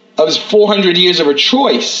was 400 years of a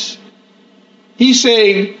choice. He's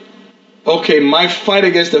saying, okay, my fight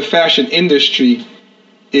against the fashion industry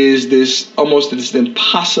is this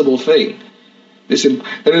impossible thing. And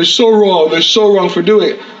it's so wrong. They're so wrong for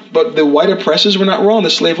doing it. But the white oppressors were not wrong.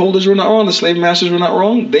 The slaveholders were not wrong. The slave masters were not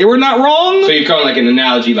wrong. They were not wrong. So you're calling like an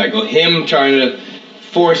analogy, like him trying to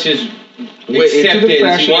force his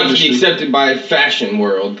acceptance. He wants to be accepted by a fashion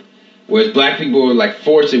world, whereas black people were like,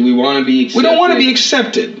 force it. We want to be accepted. We don't want to be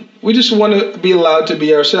accepted. We just want to be allowed to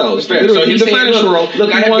be ourselves. So he's saying,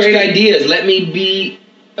 look, I have great ideas. Let me be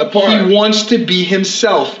a part. He wants to be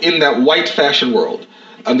himself in that white fashion world.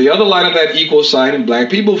 On the other line of that equal sign, and black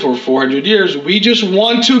people for 400 years, we just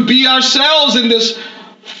want to be ourselves in this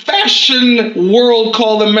fashion world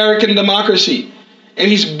called American democracy. And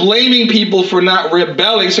he's blaming people for not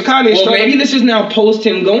rebelling. So Kanye maybe this is now post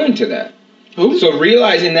him going to that. Who? So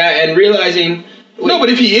realizing that and realizing... No, but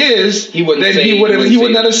if he is, he would not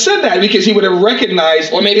have said that because he would have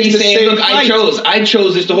recognized. Or maybe he's saying, "Look, I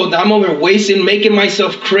chose this the whole time. I'm over wasting, making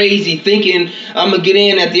myself crazy, thinking I'm gonna get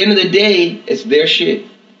in. At the end of the day, it's their shit."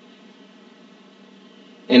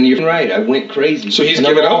 And you're right. I went crazy. So he's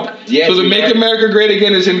given up. Yeah. So the Make America Great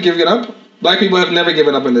Again is him giving up. Black people have never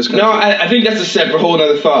given up in this country. No, I think that's a separate whole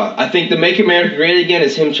other thought. I think the Make America Great Again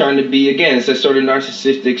is him trying to be again. It's a sort of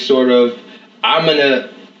narcissistic sort of. I'm gonna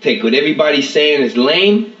take what everybody's saying is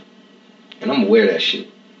lame, and I'm gonna wear that shit.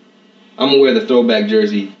 I'm gonna wear the throwback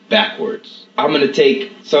jersey backwards. I'm gonna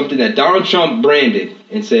take something that Donald Trump branded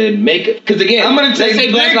and said, make it. Because again, I'm gonna take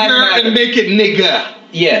nigger and make it nigga.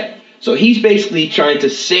 Yeah. So he's basically trying to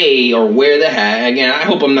say or wear the hat. Again, I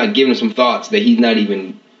hope I'm not giving some thoughts that he's not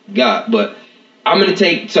even got, but I'm gonna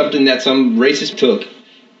take something that some racist took.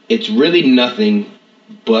 It's really nothing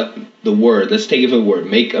but the word. Let's take it for the word.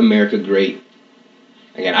 Make America Great.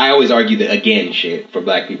 Again, I always argue the again shit for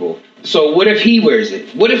black people. So what if he wears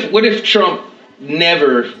it? What if Trump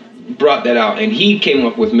never brought that out and he came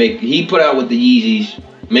up with he put out with the Yeezys,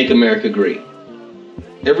 Make America Great?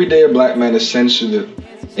 Every day a black man ascends to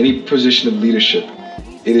any position of leadership,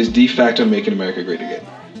 it is de facto making America great again.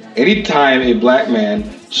 Anytime a black man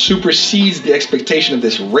supersedes the expectation of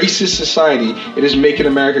this racist society, it is making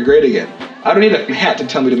America great again. I don't need a hat to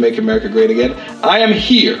tell me to make America great again. I am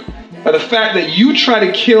here by the fact that you try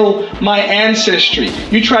to kill my ancestry.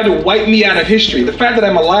 You try to wipe me out of history. The fact that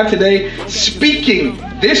I'm alive today speaking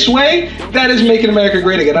this way, that is making America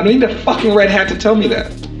great again. I don't need a fucking red hat to tell me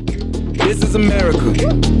that. This is America.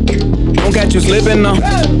 Don't catch you slipping now.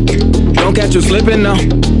 Don't catch you slipping now.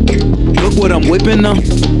 Look what I'm whipping now.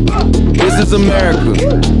 This is America.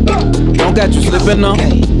 Don't catch you slipping now.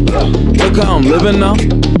 Look how I'm living now.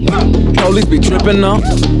 Police be tripping now.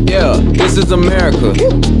 Yeah, this is America.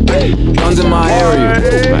 Guns in my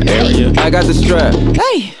area. I got the strap.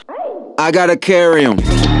 Hey, I gotta carry 'em.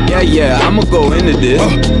 Yeah, I'ma go into this.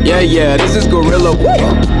 Yeah, this is gorilla.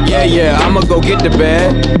 Yeah, I'ma go get the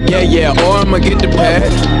bag. Yeah, or I'ma get the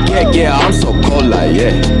pad. Yeah, I'm so cold like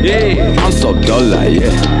yeah. I'm so dull like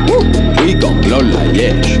yeah. We gon' blow like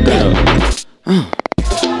yeah.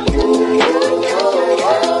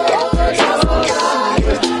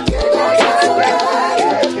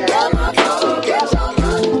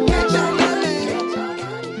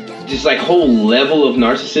 This like whole level of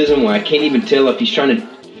narcissism where I can't even tell if he's trying to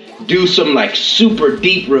do some like super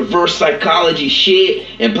deep reverse psychology shit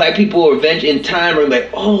and black people are in time are like,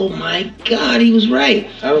 oh my god, he was right.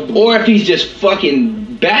 Or if he's just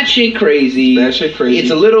fucking batshit crazy.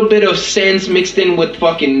 It's a little bit of sense mixed in with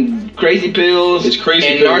fucking crazy pills. It's crazy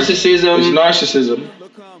and pills. narcissism. It's narcissism.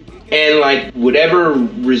 And like whatever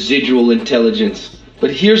residual intelligence.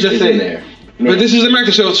 But here's the thing. There. But this is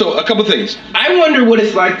America, so a couple things. I wonder what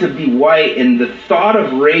it's like to be white and the thought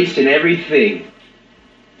of race and everything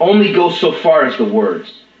only goes so far as the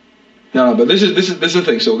words. No, but this is the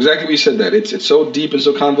thing. So exactly what you said that. It's so deep and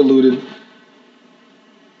so convoluted.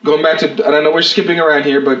 Going back to, and I know we're skipping around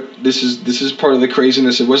here, but this is part of the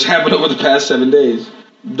craziness of what's happened over the past 7 days.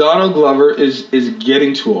 Donald Glover is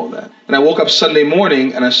getting to all that. And I woke up Sunday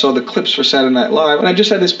morning and I saw the clips for Saturday Night Live. And I just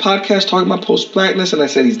had this podcast talking about post-blackness. And I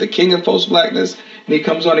said he's the king of post-blackness. And he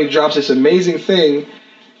comes on, he drops this amazing thing.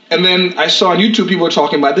 And then I saw on YouTube people were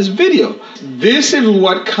talking about this video. This is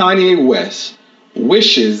what Kanye West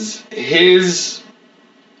wishes his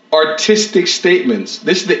artistic statements.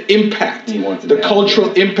 This is the impact, the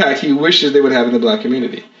cultural impact he wishes they would have in the black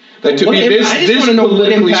community. Like to be this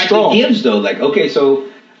politically strong. It gives though. Like okay,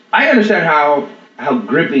 so I understand how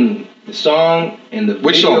gripping the song and the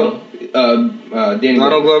which video, song?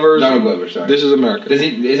 Donald Glover. Sorry. This is America. Is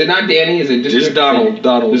it not Danny? Is it just? It's Donald.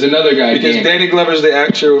 There's another guy. Because Danny Glover's the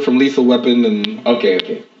actor from Lethal Weapon and.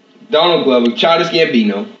 Okay. Donald Glover, Childish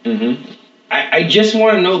Gambino. Mm-hmm. I just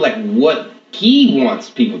want to know like what he wants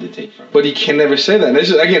people to take from. But he can never say that. This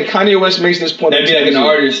is again, Kanye West makes this point. That'd be like an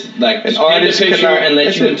artist, like an artist picture and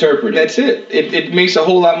let you interpret it. That's it. It makes a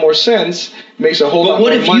whole lot more sense. Makes a whole lot more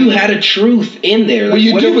money. But what if you had a truth in there? Like, well,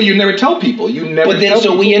 you do, but you never tell people. You never. But then,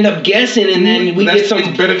 so we end up guessing, and then we get some.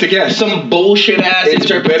 It's better to guess. Some bullshit ass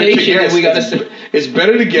interpretation that we gotta say. It's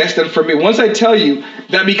better to guess than for me. Once I tell you,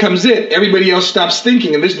 that becomes it. Everybody else stops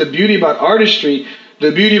thinking, and this is the beauty about artistry.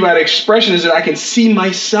 The beauty about expression is that I can see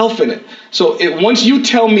myself in it. So once you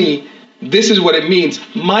tell me this is what it means,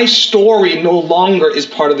 my story no longer is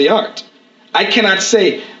part of the art. I cannot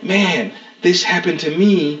say, man, this happened to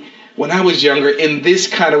me when I was younger in this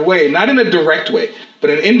kind of way. Not in a direct way, but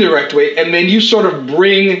an indirect way. And then you sort of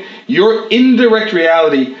bring your indirect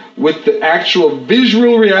reality with the actual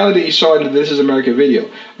visual reality you saw in the This Is America video.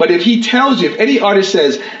 But if he tells you, if any artist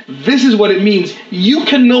says, this is what it means, you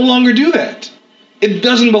can no longer do that. It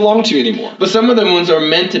doesn't belong to you anymore. But some of them ones are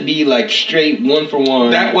meant to be like straight one for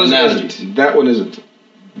one. That one isn't. That one isn't.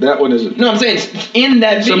 That one isn't. No, I'm saying in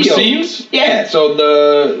that video. Some scenes? Yeah. So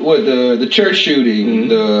the church shooting,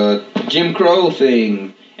 the Jim Crow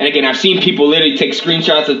thing. And again, I've seen people literally take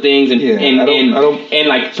screenshots of things and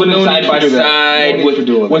like put them side by side with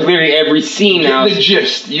literally every scene now. The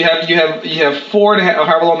gist. You have 4.5, or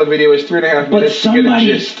however long the video is, 3.5 minutes to get a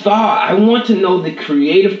gist. Thought. I want to know the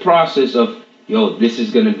creative process of, yo, this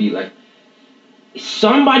is gonna be like.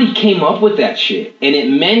 Somebody came up with that shit, and it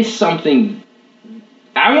meant something.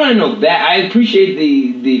 I want to know that. I appreciate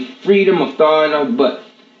the freedom of thought, but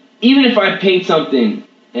even if I paint something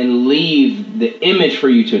and leave the image for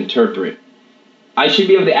you to interpret, I should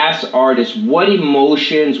be able to ask the artist what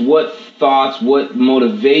emotions, what thoughts, what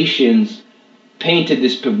motivations painted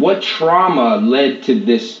this, what trauma led to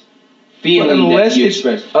this feeling that you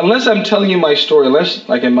expressed. Unless I'm telling you my story, unless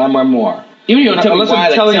like in my memoir. Even if you don't tell me why,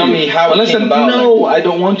 like, tell me how it came about. No, I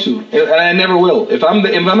don't want to, and I never will. If I'm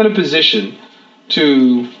in a position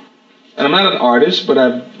to, and I'm not an artist, but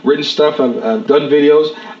I've written stuff, I've done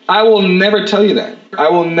videos, I will never tell you that. I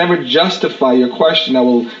will never justify your question. I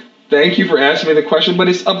will thank you for asking me the question, but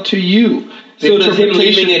it's up to you. So does him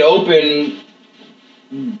leaving it open,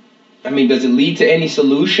 I mean, does it lead to any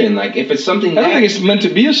solution? Like, if it's something I don't think it's meant to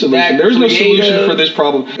be a solution. There's no solution for this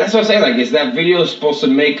problem. That's what I'm saying. Like, is that video supposed to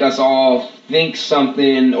make us all think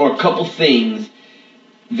something or a couple things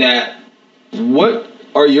that... What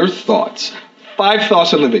are your thoughts? 5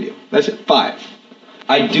 thoughts on the video. That's it. 5.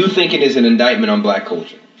 I do think it is an indictment on black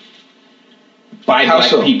culture. By How black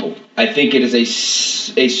so? people. I think it is a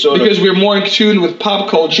sort because of... we're more in tune with pop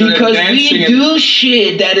culture because and dancing. We do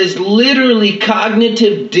shit that is literally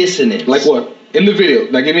cognitive dissonance. Like what? In the video.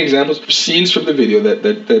 Like, give me examples. Scenes from the video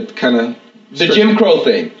that kind of... The Jim Crow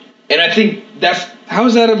thing. And I think that's... How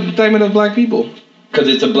is that an indictment of black people? Because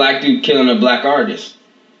it's a black dude killing a black artist.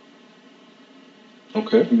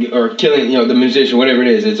 Okay. Or killing, the musician, whatever it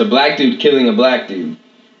is. It's a black dude killing a black dude.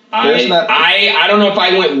 I don't know if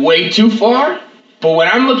I went way too far, but when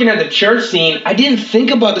I'm looking at the church scene, I didn't think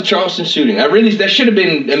about the Charleston shooting. That should have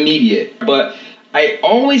been immediate. But I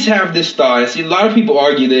always have this thought. I see a lot of people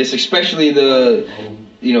argue this, especially the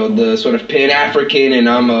sort of Pan-African and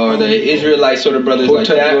or the Israelite sort of brothers like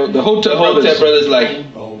that. The Hotep brothers,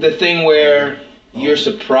 like the thing where you're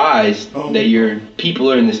surprised that your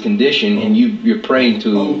people are in this condition and you're praying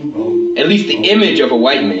to at least the image of a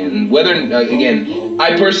white man. Whether, again,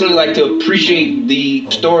 I personally like to appreciate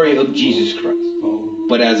the story of Jesus Christ.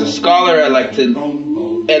 But as a scholar, I like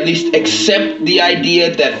to at least accept the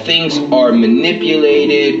idea that things are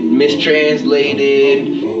manipulated,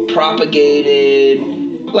 mistranslated, propagated.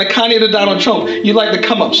 Like Kanye to Donald Trump. You like the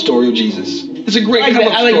come-up story of Jesus. It's a great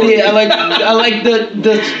come-up story. I like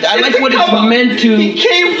what it's meant to. He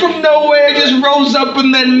came from nowhere, just rose up,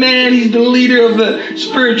 and then, man, he's the leader of the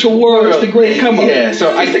spiritual world. It's the great come-up. Yeah,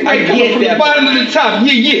 so I get that. From the bottom to the top.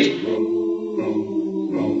 Yeah.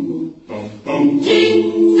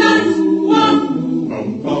 Jesus walk.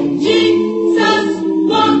 Jesus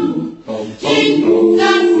walk.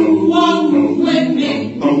 Jesus walk with me.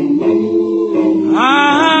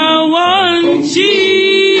 I want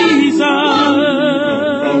Jesus to walk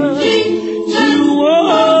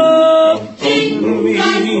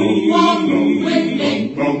with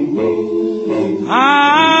me.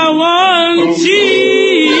 I want Jesus to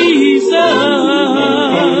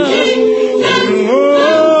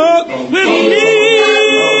walk with me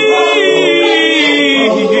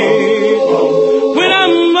when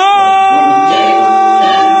I'm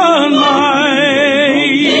on my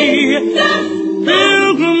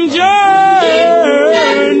pilgrim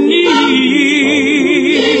journey.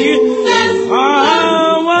 I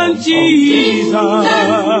want Jesus to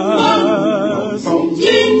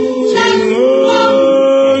walk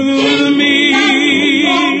with me.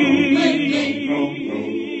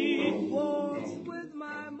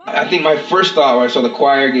 I think my first thought when I saw the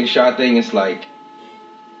choir getting shot thing is like,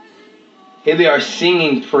 here they are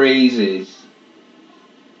singing praises,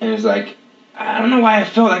 and it's like, I don't know why I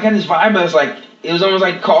felt like I got this vibe, but it was almost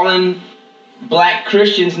like calling black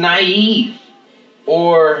Christians naive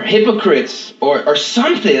or hypocrites or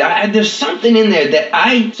something. There's something in there that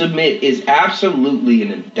I submit is absolutely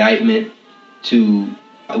an indictment to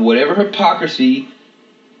whatever hypocrisy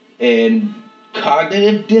and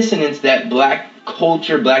cognitive dissonance that black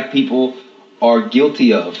culture, black people are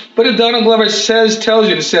guilty of. But if Donald Glover tells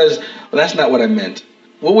you, well, that's not what I meant.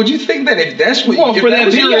 What would you think then if that's what? Well, if for that that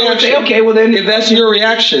was your video, I would say, reaction, okay, well then, if that's your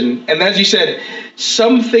reaction, and as you said,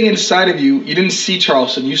 something inside of you didn't see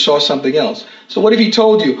Charleston, you saw something else. So what if he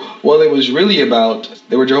told you, well, it was really about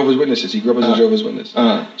they were Jehovah's Witnesses. He grew up as a Jehovah's Witness.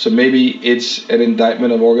 So maybe it's an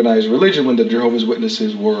indictment of organized religion when the Jehovah's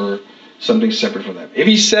Witnesses were something separate from that. If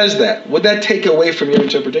he says that, would that take away from your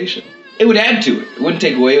interpretation? It would add to it. It wouldn't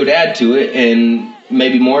take away. It would add to it, and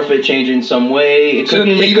maybe morph it, change it in some way. It could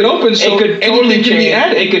leave it open so it could totally anything can be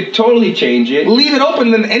added. It could totally change it. Leave it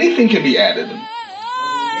open, then anything can be added.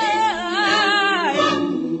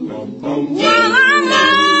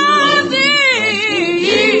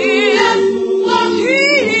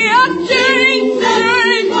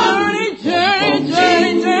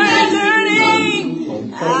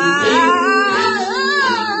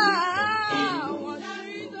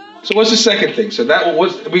 So what's the second thing? So that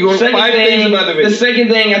was we go to 5 things about the video. The second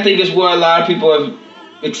thing I think is what a lot of people have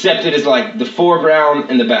accepted is like the foreground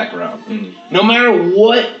and the background. No matter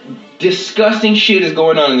what disgusting shit is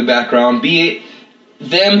going on in the background, be it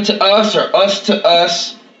them to us or us to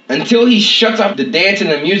us, until he shuts off the dance and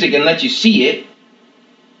the music and lets you see it,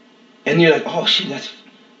 and you're like, oh shit, that's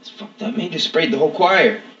fucked up, man. He just sprayed the whole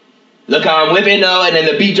choir. Look how I'm whipping though, and then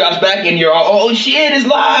the beat drops back, and you're all, oh shit, it's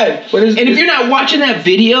live. And if you're not watching that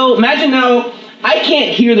video, imagine now, I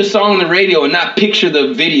can't hear the song on the radio and not picture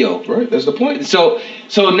the video. Right, that's the point. So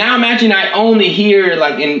now imagine I only hear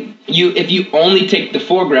if you only take the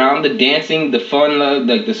foreground, the dancing, the fun,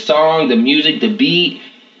 like the song, the music, the beat,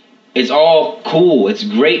 it's all cool, it's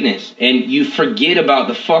greatness, and you forget about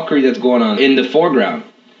the fuckery that's going on in the foreground.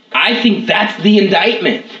 I think that's the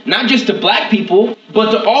indictment, not just to black people,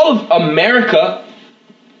 but to all of America.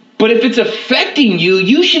 But if it's affecting you,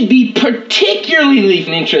 you should be particularly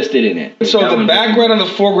interested in it. So the background and the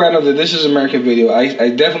foreground of the This Is America video, I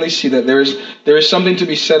definitely see that there is something to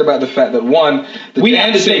be said about the fact that one, the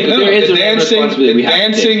dancing,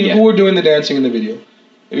 who are doing the dancing in the video?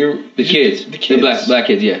 The kids, the black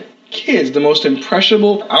kids, yeah. Kids, the most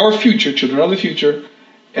impressionable, our future, children of the future,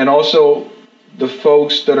 and also the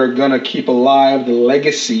folks that are gonna keep alive the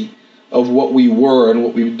legacy of what we were and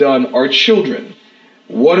what we've done, our children.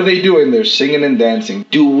 What are they doing? They're singing and dancing.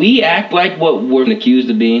 Do we act like what we're accused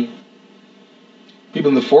of being? People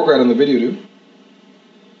in the foreground in the video do.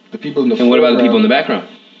 The people in the foreground. And what about the people in the background?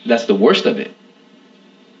 That's the worst of it.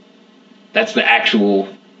 That's the actual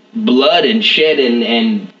blood and shed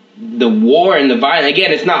and the war and the violence.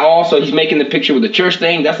 Again, it's not all, so he's making the picture with the church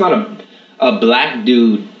thing. That's not a black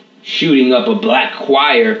dude shooting up a black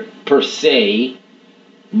choir per se,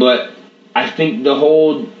 but I think the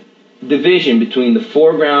whole division between the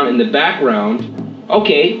foreground and the background,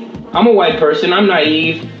 okay, I'm a white person, I'm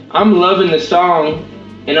naive, I'm loving the song,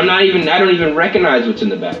 and I don't even recognize what's in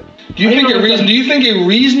the back. Do you think a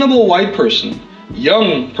reasonable white person,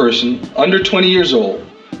 young person, under 20 years old,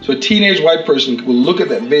 so a teenage white person will look at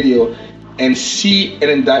that video and see an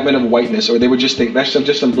indictment of whiteness, or they would just think that's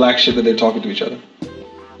just some black shit that they're talking to each other?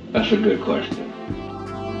 That's a good question.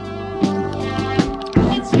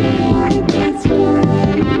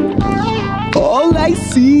 All I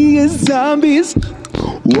see is zombies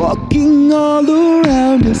walking all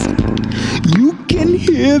around us. You can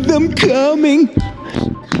hear them coming.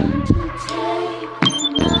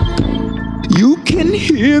 You can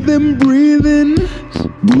hear them breathing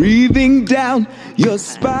down your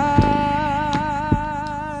spine.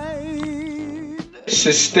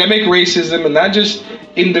 Systemic racism, and not just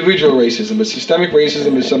individual racism, but systemic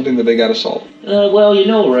racism is something that they got to solve. Well,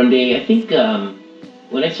 Runde, I think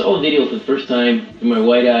when I saw a video for the first time in my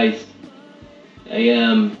white eyes, I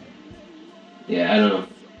don't know.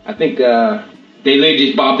 I think they literally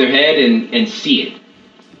just bob their head and see it.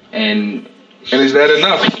 And is that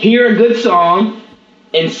enough? Hear a good song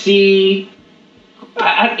and see.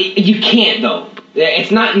 You can't though.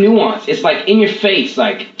 It's not nuanced. It's like in your face,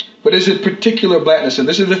 like. But is it particular blackness? And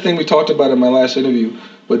this is the thing we talked about in my last interview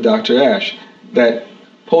with Dr. Ash, that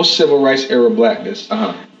post-civil rights era blackness,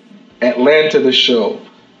 Atlanta the show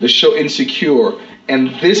Insecure,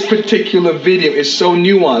 and this particular video is so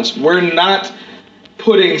nuanced. We're not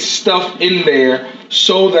putting stuff in there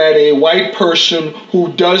so that a white person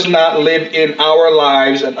who does not live in our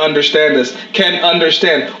lives and understand us can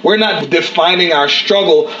understand. We're not defining our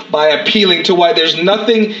struggle by appealing to white. There's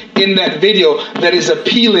nothing in that video that is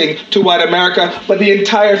appealing to white America, but the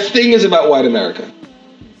entire thing is about white America.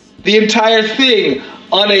 The entire thing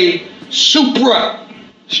on a supra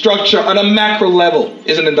structure, on a macro level,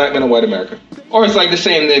 is an indictment of white America. Or it's like the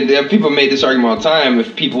same, that people made this argument all the time,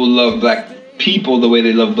 if people love black people the way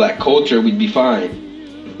they love black culture, we'd be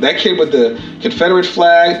fine. That kid with the Confederate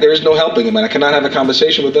flag, there is no helping him, and I cannot have a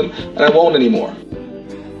conversation with him, and I won't anymore.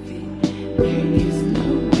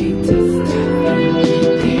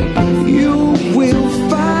 You will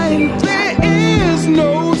find there is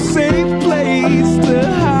no safe place to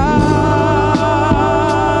hide.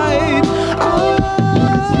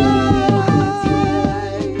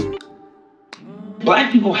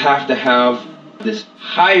 Black people have to have this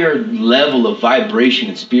higher level of vibration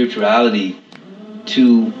and spirituality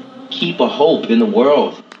to keep a hope in the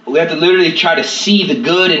world. We have to literally try to see the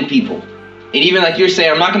good in people. And even like you're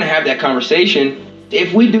saying, I'm not going to have that conversation.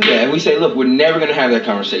 If we do that, if we say, look, we're never going to have that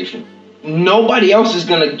conversation, nobody else is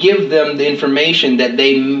going to give them the information that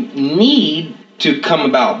they need to come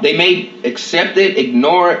about. They may accept it,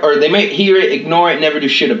 ignore it, or they may hear it, ignore it, never do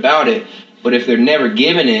shit about it. But if they're never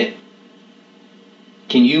given it,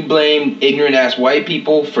 can you blame ignorant ass white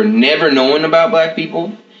people for never knowing about black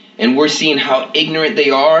people? And we're seeing how ignorant they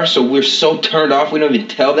are, so we're so turned off we don't even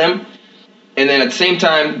tell them. And then at the same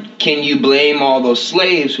time, can you blame all those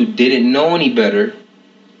slaves who didn't know any better,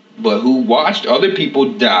 but who watched other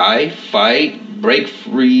people die, fight, break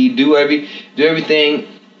free, do everything,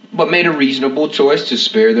 but made a reasonable choice to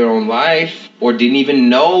spare their own life, or didn't even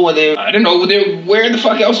know where the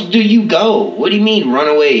fuck else do you go? What do you mean run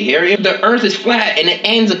away, Harry? The earth is flat and it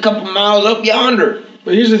ends a couple miles up yonder.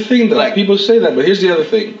 But here's the thing, though. Like, people say that, but here's the other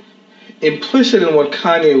thing. Implicit in what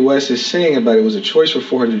Kanye West is saying about it was a choice for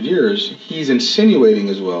 400 years, he's insinuating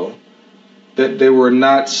as well that there were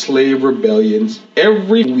not slave rebellions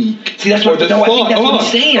every week. See, that's what I think that's what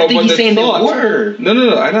he's saying. I think he's saying there were.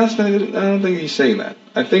 No. I don't think he's saying that.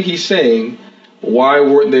 I think he's saying, why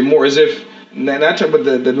weren't they more? As if, not talking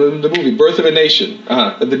about the movie, Birth of a Nation,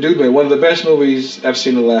 that the dude made, one of the best movies I've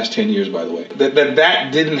seen in the last 10 years, by the way.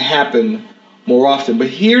 That didn't happen more often. But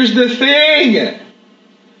here's the thing.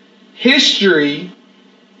 History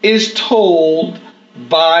is told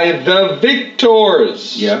by the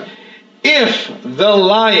victors. Yeah. If the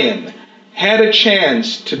lion had a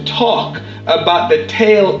chance to talk about the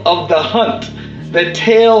tale of the hunt, the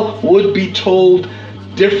tale would be told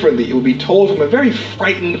differently. It would be told from a very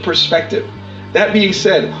frightened perspective. That being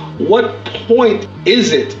said, what point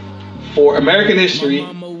is it for American history,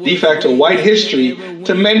 de facto white history,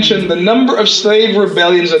 to mention the number of slave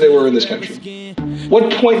rebellions that there were in this country?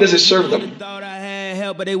 What point does it serve them?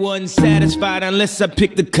 But they wasn't satisfied unless I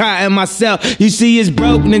picked the cotton myself. You see, it's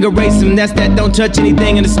broke, nigga, race him. That's that don't touch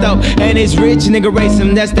anything in the stove. And it's rich, nigga, race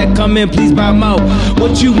him. That's that come in, please buy more.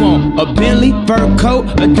 What you want? A Bentley, fur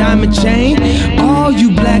coat, a diamond chain? All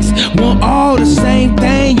you blacks want all the same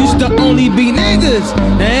thing. Used to only be niggas.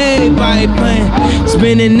 Everybody playing,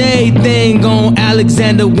 spending everything on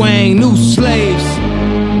Alexander Wang. New slaves.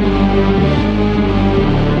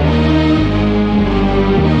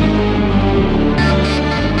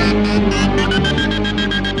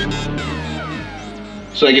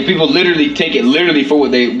 So like if people literally take it literally for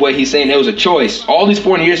what he's saying, it was a choice. All these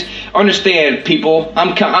 400 years, understand people,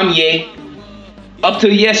 I'm Ye. Up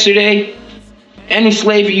to yesterday, any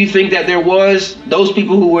slavery you think that there was, those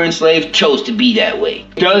people who were enslaved chose to be that way.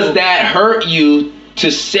 Does that hurt you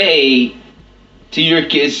to say to your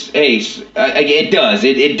kids, hey, it does.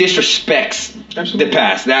 It disrespects the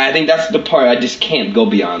past. I think that's the part I just can't go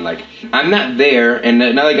beyond. Like, I'm not there, and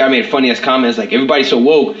another guy made funny ass comments like, everybody's so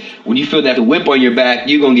woke, when you feel that whip on your back,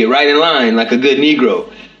 you're gonna get right in line like a good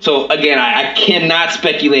Negro. So again, I cannot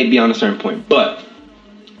speculate beyond a certain point, but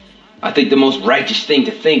I think the most righteous thing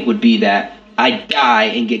to think would be that I die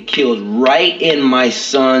and get killed right in my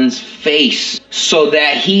son's face so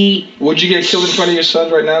that he... Would you get killed in front of your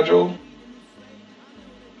son right now, Joel?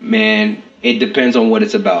 Man, it depends on what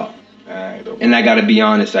it's about. And I gotta be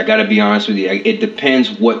honest. with you. It depends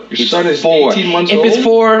what your son is for. 18 months old?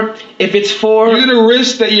 If it's for... You're gonna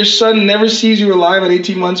risk that your son never sees you alive at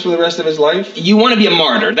 18 months for the rest of his life? You want to be a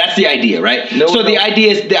martyr. That's the idea, right? The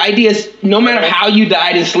idea is no matter how you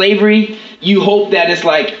died in slavery, you hope that it's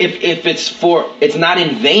like, if it's not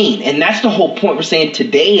in vain. And that's the whole point we're saying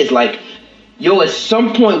today is like, yo, at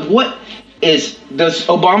some point, does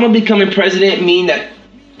Obama becoming president mean that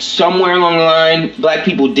somewhere along the line, black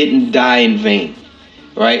people didn't die in vain,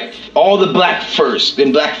 right? All the black first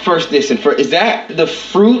and black first this and first, is that the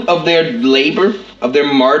fruit of their labor, of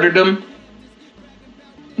their martyrdom?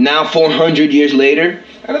 Now 400 years later?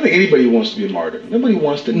 I don't think anybody wants to be a martyr. Nobody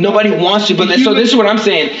wants to. But so this is what I'm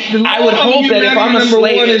saying. I would hope that if I'm a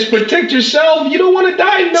slave, number one is protect yourself. You don't want to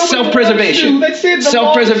die. Self-preservation. That's it.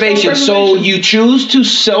 Self-preservation. So you choose to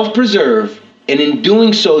self-preserve And in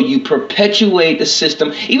doing so, you perpetuate the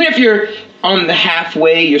system. Even if you're on the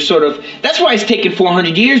halfway, you're sort of... That's why it's taken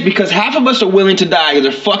 400 years, because half of us are willing to die because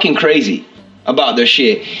they're fucking crazy about their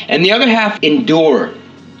shit. And the other half endure,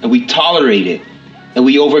 and we tolerate it. And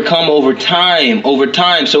we overcome over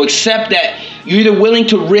time. So accept that you're either willing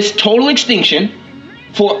to risk total extinction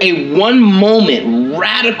for a one moment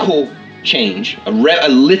radical change, a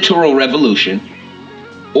literal revolution,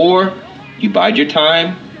 or you bide your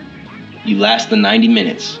time, you last the 90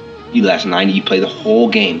 minutes. You last 90, you play the whole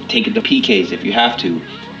game. Take it to PKs if you have to.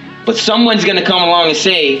 But someone's gonna come along and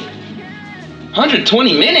say,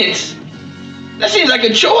 120 minutes? That seems like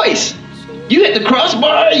a choice. You hit the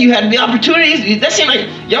crossbar, you had the opportunities. That seemed like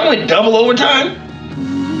y'all went double overtime.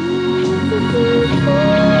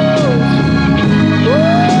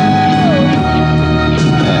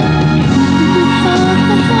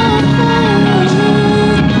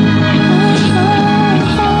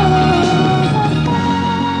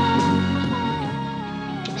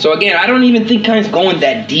 So again, I don't even think Kanye's going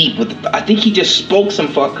that deep with I think he just spoke some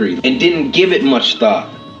fuckery and didn't give it much thought.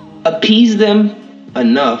 Appease them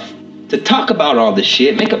enough to talk about all this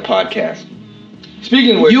shit, make a podcast.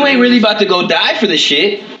 Speaking of which, you ain't really about to go die for this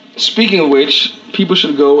shit. Speaking of which, people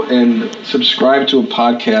should go and subscribe to a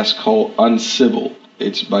podcast called Uncivil.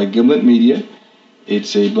 It's by Gimlet Media.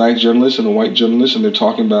 It's a black journalist and a white journalist, and they're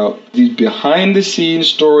talking about these behind-the-scenes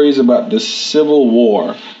stories about the Civil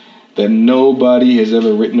War that nobody has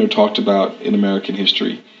ever written or talked about in American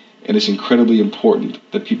history. And it's incredibly important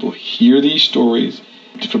that people hear these stories,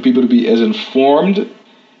 for people to be as informed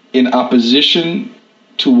in opposition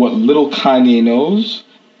to what little Kanye knows,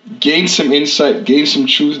 gain some insight, gain some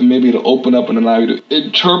truth, and maybe it'll open up and allow you to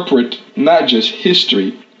interpret not just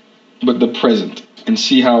history, but the present, and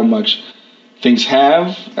see how much things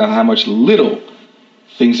have and how much little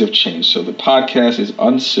things have changed. So the podcast is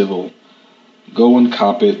Uncivil. Go and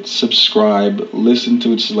cop it, subscribe, listen to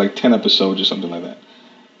it. It's like 10 episodes or something like that.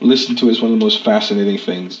 Listen to it. It's one of the most fascinating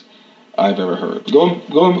things I've ever heard. Going back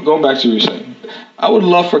to what you're saying, I would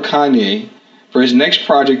love for Kanye, for his next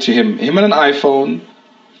project, to him and an iPhone,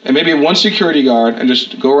 and maybe one security guard, and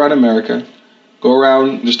just go around America, go around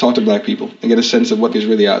and just talk to black people and get a sense of what is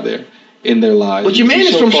really out there in their lives. But your man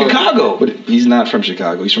is from Chicago. But he's not from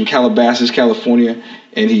Chicago. He's from Calabasas, California,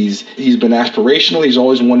 and he's been aspirational. He's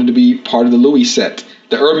always wanted to be part of the Louis set,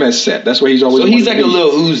 the Hermes set. That's where he's always. So he's like a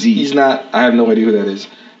little Uzi. He's not. I have no idea who that is.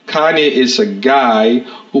 Kanye is a guy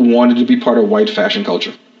who wanted to be part of white fashion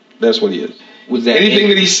culture. That's what he is. Was that anything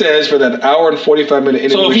that he says for that hour and 45-minute interview?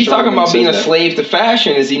 So if he's talking about being a slave to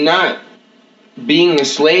fashion, is he not being a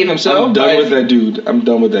slave himself? I'm done with that dude. I'm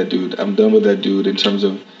done with that dude in terms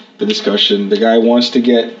of the discussion. The guy wants to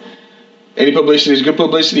get any publicity. Is good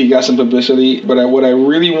publicity. He got some publicity. But what I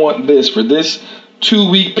really want for this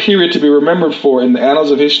 2-week period to be remembered for in the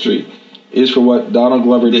annals of history is for what Donald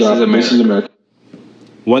Glover dropped. This is America.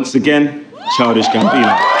 Once again, Childish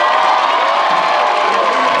Gambino.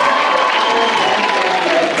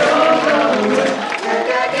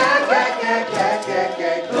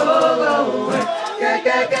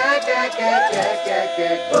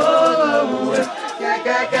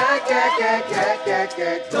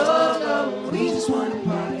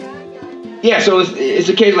 Yeah, so it's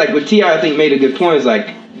a case like with T.I. I think made a good point. It's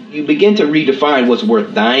like you begin to redefine what's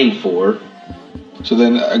worth dying for. So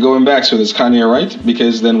then going back, so is Kanye right?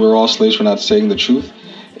 Because then we're all slaves for not saying the truth.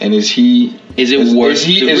 And is he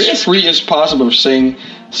as free as possible for saying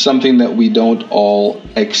something that we don't all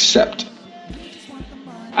accept?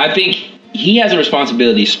 I think he has a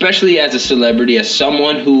responsibility, especially as a celebrity, as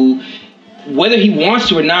someone who, whether he wants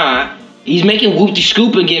to or not, he's making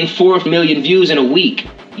whoop-de-scoop and getting 4 million views in a week.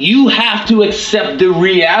 You have to accept the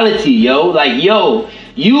reality, yo. Like, yo,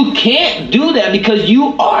 you can't do that because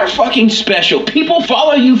you are fucking special. People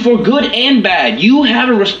follow you for good and bad. You have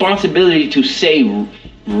a responsibility to say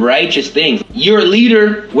righteous things. You're a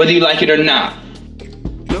leader, whether you like it or not.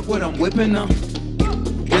 Look what I'm whipping now.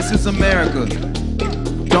 This is America.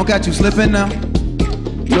 Don't got you slipping now.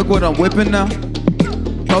 Look what I'm whipping now.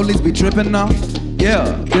 Police be tripping now.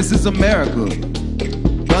 Yeah, this is America.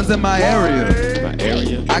 Guns in my area.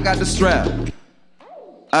 I got the strap.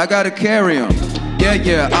 I gotta carry 'em.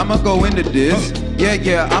 Yeah, I'ma go into this.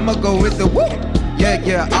 Yeah, I'ma go with the whoop.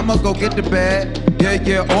 Yeah, I'ma go get the bag.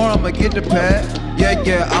 Yeah, or I'ma get the pad.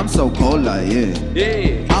 Yeah, I'm so cold like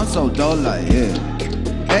yeah. I'm so dull like yeah.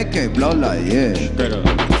 AK blow like yeah. Straight up.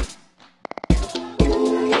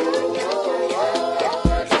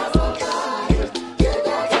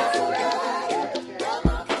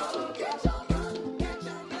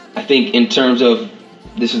 I think in terms of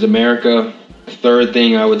This is America, the third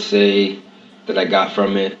thing I would say that I got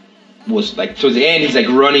from it was like towards the end, he's like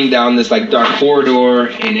running down this like dark corridor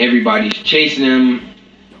and everybody's chasing him.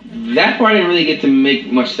 That part didn't really get to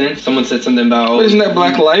make much sense. Someone said something about... But isn't that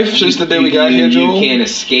Black Life since the day we got here, Joel? You can't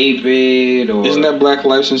escape it, or... Isn't that Black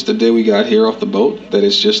Life since the day we got here off the boat? That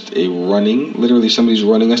it's just a running, literally somebody's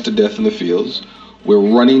running us to death in the fields. We're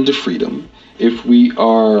running to freedom. If we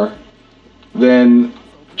are then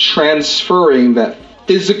transferring that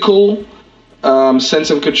physical sense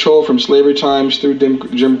of control from slavery times through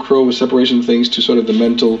Jim Crow with separation of things to sort of the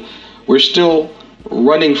mental, we're still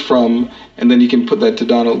running from, and then you can put that to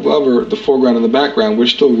Donald Glover, the foreground and the background. We're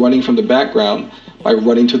still running from the background by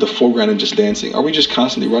running to the foreground and just dancing. Are we just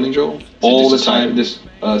constantly running, Joel? All the time?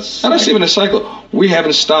 Not even a cycle. We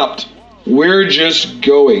haven't stopped. We're just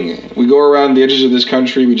going. We go around the edges of this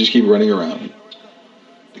country. We just keep running around.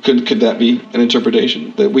 Could that be an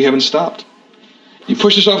interpretation? That we haven't stopped? You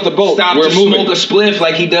push us off the boat. Stop we're to moving. smoke a spliff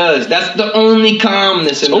like he does. That's the only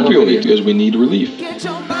calmness in the opioid video. because we need relief. Get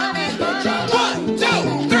your money, get your 1,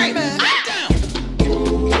 2, 3,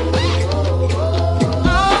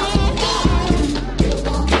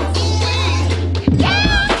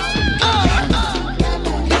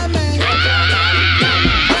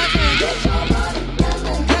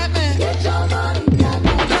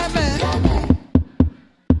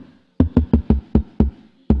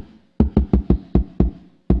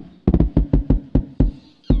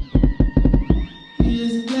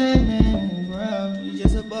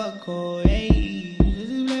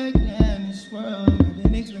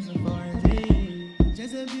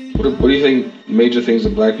 What do you think major things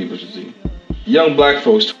that black people should see? Young black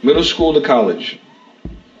folks, middle school to college.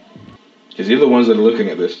 Because they're the ones that are looking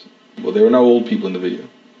at this. Well, there were no old people in the video.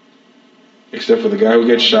 Except for the guy who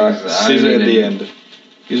gets shot, scissor at the end.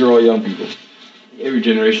 These are all young people. Every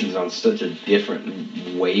generation is on such a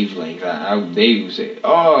different wavelength. They would say,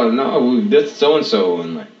 "Oh no, that's so and so,"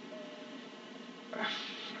 and like,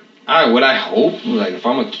 what I hope, like, if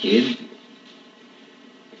I'm a kid,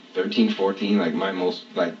 13, 14, like my most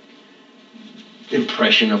like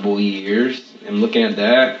impressionable years, and looking at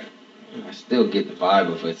that, I still get the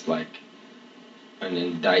vibe of it's like an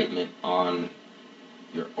indictment on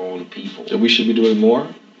your own people. So we should be doing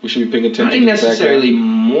more? We should be paying attention Not to the necessarily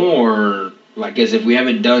background? more, like as if we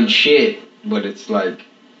haven't done shit, but it's like,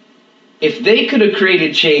 if they could have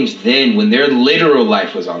created change then when their literal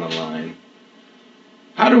life was on the line,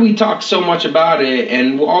 how do we talk so much about it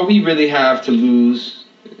and all we really have to lose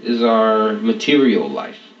is our material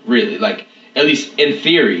life, really, like, at least in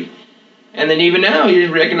theory. And then even now,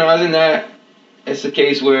 you're recognizing that it's a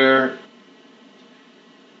case where,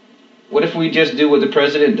 what if we just do what the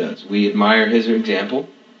president does? We admire his example,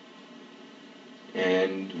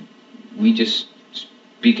 and we just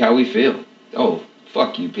speak how we feel. Oh,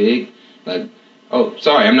 fuck you, pig. Like, oh,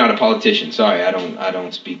 sorry, I'm not a politician. Sorry, I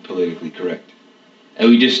don't speak politically correct. And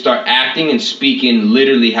we just start acting and speaking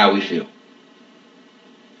literally how we feel.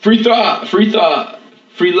 Free thought, free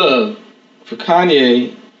love. For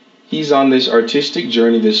Kanye, he's on this artistic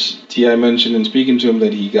journey, this T.I. mentioned in speaking to him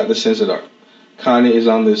that he got the sense that Kanye is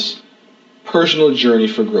on this personal journey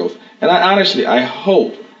for growth. And I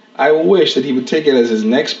hope, I wish that he would take it as his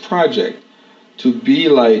next project to be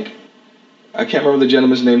like, I can't remember the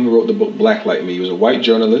gentleman's name who wrote the book Black Like Me. He was a white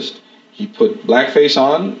journalist. He put blackface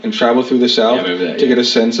on and traveled through the South to get a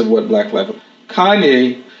sense of what black life was.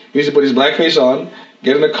 Kanye, he used to put his blackface on,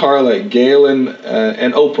 get in a car like Gail and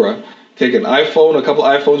Oprah, take an iPhone, a couple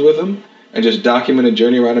iPhones with him, and just document a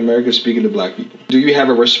journey around America speaking to black people. Do you have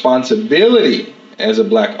a responsibility as a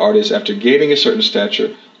black artist after gaining a certain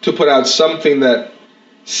stature to put out something that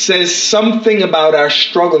says something about our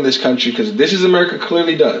struggle in this country? Because This Is America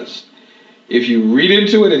clearly does. If you read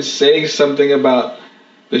into it, it's saying something about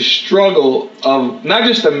the struggle of not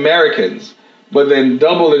just Americans, but then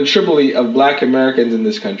double and triply of black Americans in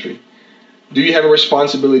this country. Do you have a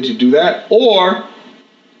responsibility to do that? Or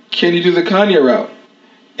can you do the Kanye route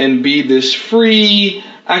and be this free,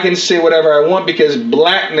 I can say whatever I want because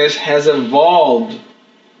blackness has evolved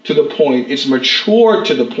to the point, it's matured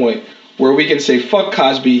to the point where we can say, fuck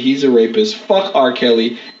Cosby, he's a rapist, fuck R.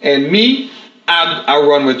 Kelly, and me, I'll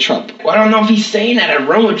run with Trump. Well, I don't know if he's saying that I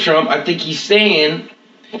run with Trump. I think he's saying,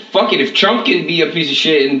 well, fuck it, if Trump can be a piece of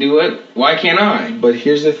shit and do it, why can't I? But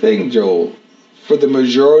here's the thing, Joel. For the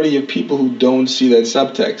majority of people who don't see that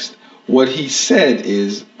subtext, what he said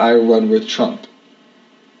is, I run with Trump.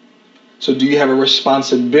 So do you have a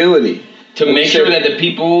responsibility to make sure that the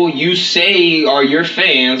people you say are your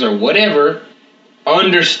fans or whatever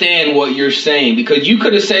understand what you're saying? Because you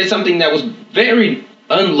could have said something that was very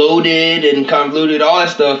unloaded and convoluted, all that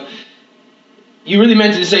stuff. You really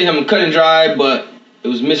meant to say something cut and dry, but it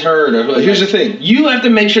was misheard. Or, But here's the thing. You have to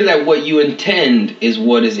make sure that what you intend is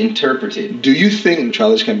what is interpreted. Do you think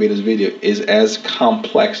Childish Gambino's video is as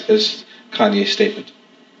complex as Kanye's statement?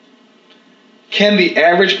 Can the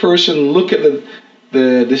average person look at the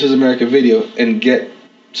This Is America video and get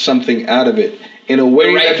something out of it in a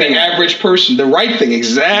way that the average person, the right thing,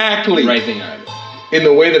 exactly. The right thing out of it. In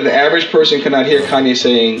the way that the average person cannot hear Kanye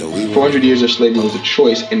saying 400 years of slavery was a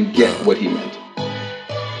choice and get what he meant?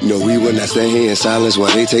 No, we will not stand here in silence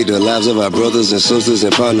while they take the lives of our brothers and sisters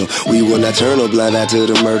and partner. We will not turn a blind eye to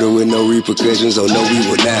the murder with no repercussions. Oh no, we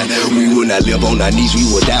will not. We will not live on our knees. We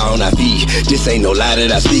will die on our feet. This ain't no lie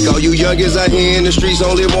that I speak. All you youngins out here in the streets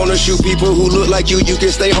only wanna shoot people who look like you. You can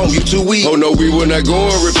stay home. You too weak. Oh no, we will not go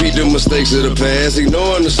and repeat the mistakes of the past.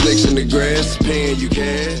 Ignoring the snakes in the grass, paying you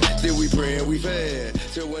cash. Still we praying we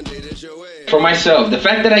fast till one day that's your ass. For myself, the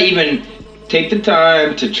fact that I even take the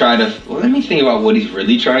time to try to, let me think about what he's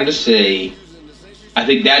really trying to say. I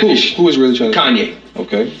think that Who is really trying to Kanye.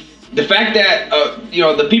 Okay. The fact that,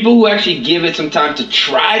 the people who actually give it some time to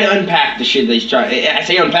try to unpack the shit that he's trying, I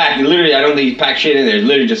say unpack, literally, I don't think he packed shit in there. It's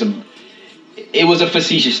literally just it was a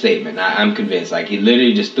facetious statement. I'm convinced. Like, he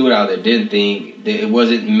literally just threw it out there, didn't think that it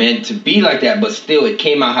wasn't meant to be like that, but still, it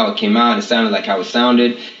came out how it came out. It sounded like how it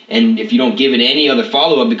sounded. And if you don't give it any other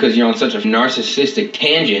follow-up because you're on such a narcissistic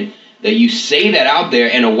tangent, that you say that out there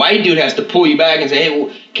and a white dude has to pull you back and say,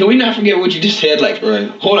 hey, can we not forget what you just said? Like, right.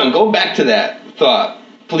 Hold on, go back to that thought,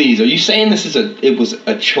 please. Are you saying it was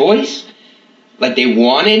a choice? Like they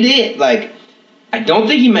wanted it? Like, I don't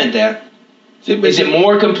think he meant that. Is it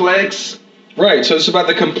more complex? Right, so it's about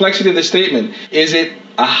the complexity of the statement. Is it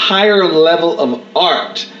a higher level of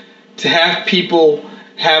art to have people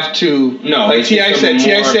have to... No, like T.I. said,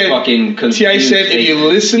 if you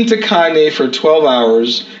listen to Kanye for 12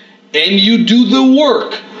 hours... and you do the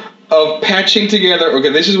work of patching together, okay,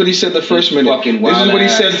 this is what he said the first minute. This is what he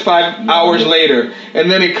said 5 hours later. And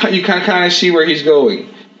then you can kind of see where he's going.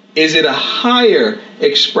 Is it a higher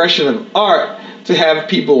expression of art to have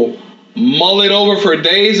people mull it over for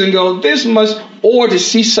days and go, this must, or to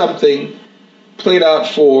see something played out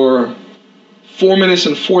for 4 minutes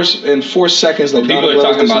and 4 seconds? Like people are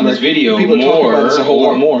talking about this video people more. People are talking about this a whole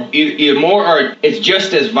lot more. Either more or it's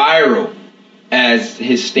just as viral as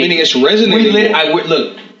his statement. Meaning it's resonating.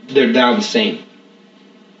 Look, they're now the same.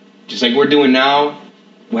 Just like we're doing now,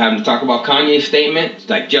 we're having to talk about Kanye's statement. It's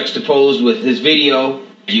like juxtaposed with his video.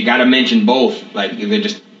 You got to mention both. Like they're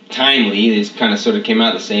just timely. It's kind of sort of came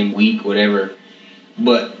out the same week, whatever.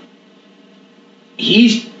 But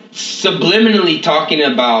he's subliminally talking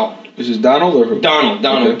about. This is Donald or who? Donald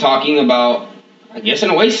okay. Talking about, I guess in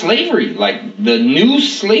a way, slavery. Like the new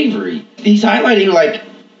slavery. He's highlighting like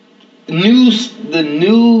the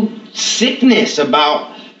new sickness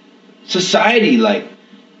about society, like,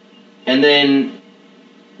 and then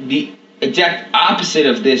the exact opposite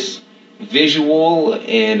of this visual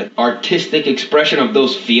and artistic expression of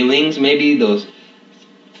those feelings, maybe those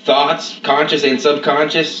thoughts, conscious and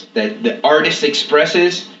subconscious, that the artist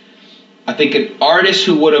expresses. I think an artist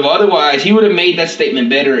who would have otherwise, he would have made that statement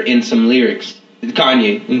better in some lyrics.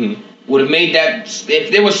 Kanye would have made that,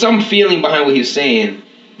 if there was some feeling behind what he was saying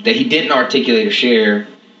that he didn't articulate or share,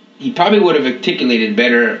 he probably would have articulated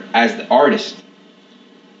better as the artist.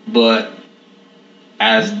 But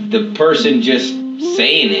as the person just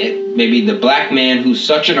saying it, maybe the black man who's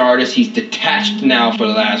such an artist, he's detached now for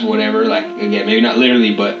the last whatever, like, again, maybe not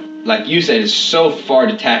literally, but like you said, it's so far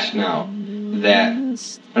detached now that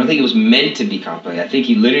I don't think it was meant to be complex. I think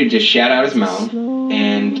he literally just shat out his mouth,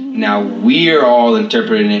 and now we're all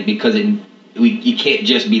interpreting it because you can't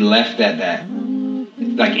just be left at that.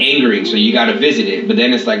 Like angering, so you got to visit it. But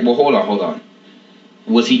then it's like, well, hold on.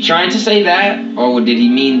 Was he trying to say that, or did he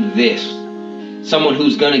mean this? Someone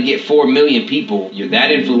who's going to get 4 million people, you're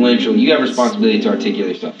that influential, you have responsibility to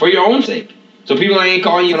articulate stuff for your own sake. So people ain't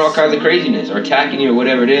calling you on all kinds of craziness or attacking you or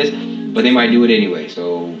whatever it is, but they might do it anyway.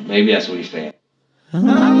 So maybe that's what he's saying. I'm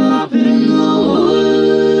up in the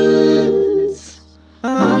woods,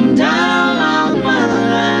 I'm down on my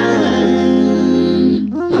line,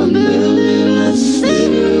 I'm building a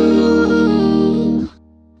city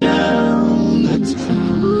down the town.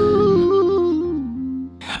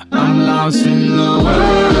 I'm lost in the world,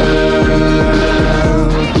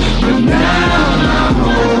 but now I'm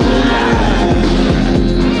home alive.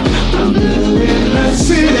 I'm building a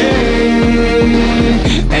city,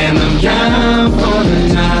 and I'm down for the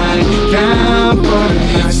night, down for the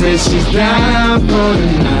night. Says she's down for the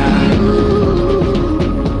night.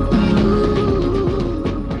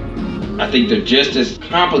 I think they're just as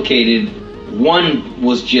complicated. One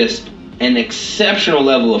was just an exceptional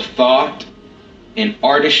level of thought and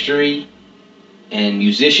artistry and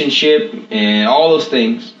musicianship and all those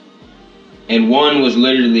things. And one was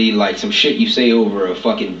literally like some shit you say over a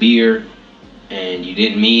fucking beer and you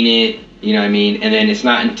didn't mean it, you know what I mean? And then it's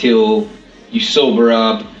not until you sober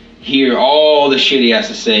up, hear all the shit he has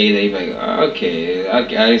to say, that you're like, okay,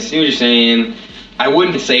 I see what you're saying. I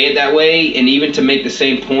wouldn't say it that way, and even to make the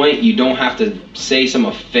same point, you don't have to say some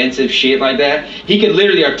offensive shit like that. He could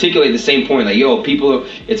literally articulate the same point, like, yo, people,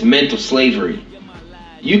 it's mental slavery.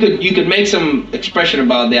 You could make some expression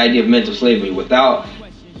about the idea of mental slavery without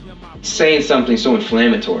saying something so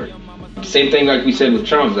inflammatory. Same thing like we said with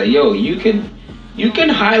Trump, like, yo, you can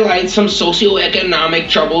highlight some socioeconomic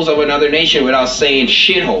troubles of another nation without saying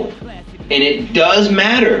shithole. And it does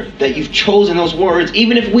matter that you've chosen those words,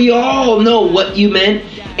 even if we all know what you meant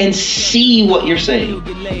and see what you're saying.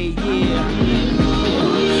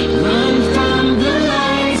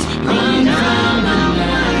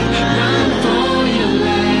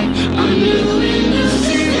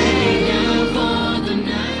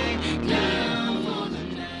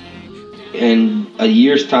 In a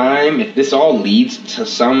year's time, if this all leads to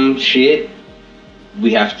some shit,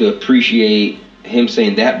 we have to appreciate him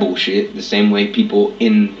saying that bullshit the same way people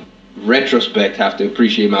in retrospect have to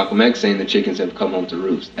appreciate Malcolm X saying the chickens have come home to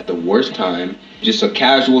roost. At the worst time, just a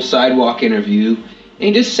casual sidewalk interview, and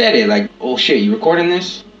he just said it like, oh shit, you recording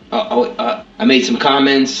this? I made some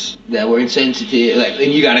comments that were insensitive, like,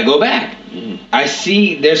 and you gotta go back. I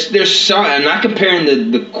see there's some, I'm not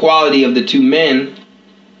comparing the quality of the two men,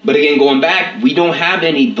 but again, going back, we don't have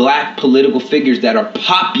any black political figures that are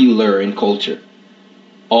popular in culture.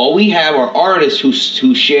 All we have are artists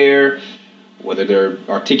who share, whether they're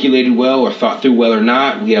articulated well or thought through well or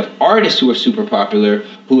not. We have artists who are super popular,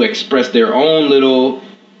 who express their own little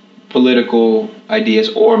political ideas,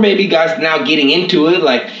 or maybe guys now getting into it,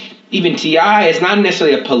 like even T.I. It's not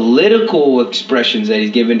necessarily a political expressions that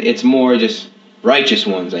he's given, it's more just righteous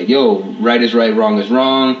ones, like, yo, right is right, wrong is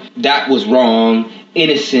wrong, that was wrong,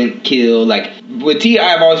 innocent kill. Like with T.I.,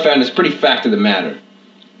 I've always found it's pretty fact of the matter.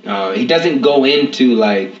 He doesn't go into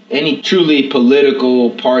like any truly political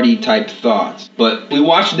party type thoughts. But we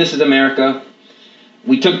watched This Is America.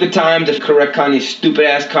 We took the time to correct Kanye's stupid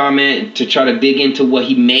ass comment, to try to dig into what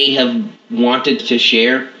he may have wanted to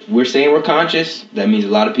share. We're saying we're conscious. That means a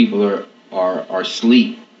lot of people are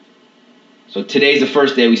asleep. So today's the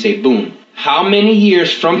first day we say, boom. How many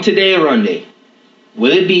years from today, Arunde,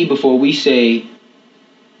 will it be before we say,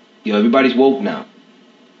 yo, everybody's woke now?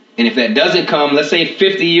 And if that doesn't come, let's say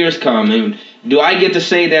 50 years come, and do I get to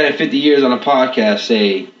say that in 50 years on a podcast,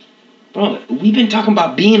 say, bro, we've been talking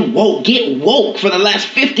about being woke, get woke for the last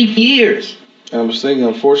 50 years. I was thinking,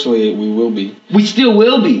 unfortunately, we will be. We still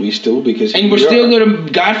will be. We still, because and we're still going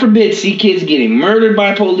to, God forbid, see kids getting murdered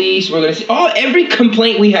by police. We're going to see every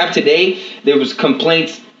complaint we have today. There was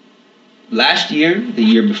complaints last year, the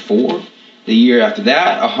year before, the year after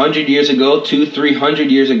that, 100 years ago,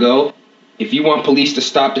 200-300 years ago. If you want police to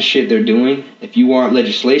stop the shit they're doing, if you want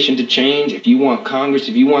legislation to change, if you want Congress,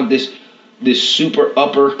 if you want this super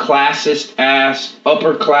upper classist ass,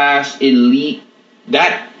 upper class elite,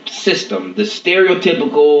 that system, the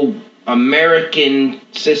stereotypical American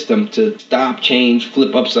system to stop, change,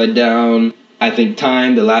 flip upside down, I think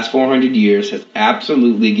time, the last 400 years, has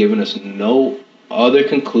absolutely given us no other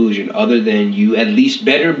conclusion other than you at least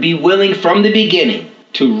better be willing from the beginning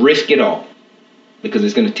to risk it all. Because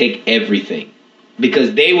it's going to take everything.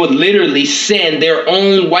 Because they would literally send their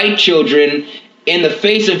own white children in the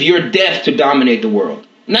face of your death to dominate the world.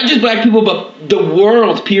 Not just black people, but the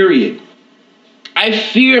world, period. I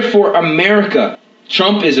fear for America.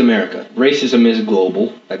 Trump is America. Racism is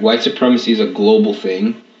global. Like white supremacy is a global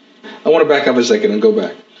thing. I want to back up a second and go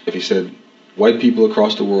back. If he said white people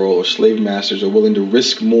across the world or slave masters are willing to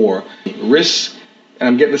risk more, risk, and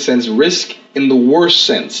I'm getting the sense, risk in the worst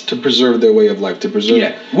sense to preserve their way of life, to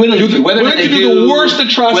preserve, willing to do the worst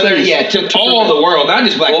atrocities, to all the world, not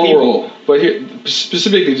just black people. But here,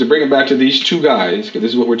 specifically to bring it back to these two guys, because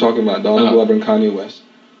this is what we're talking about, Donald Glover and Kanye West,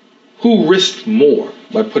 who risked more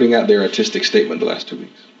by putting out their artistic statement the last 2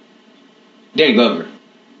 weeks? Danny Glover.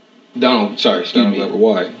 Donald Glover.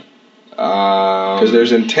 Why? Because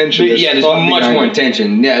there's intention. There's much more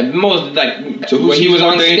intention. Yeah, most like so when he was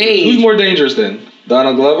on stage. Who's more dangerous then,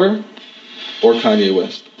 Donald Glover or Kanye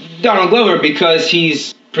West? Donald Glover, because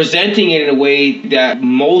he's presenting it in a way that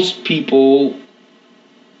most people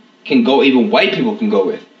can go, even white people can go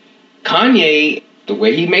with. Kanye, the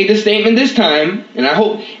way he made the statement this time, and I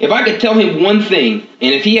hope, if I could tell him one thing,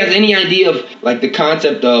 and if he has any idea of like the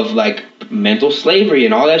concept of like mental slavery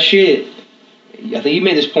and all that shit, I think you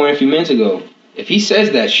made this point a few minutes ago. If he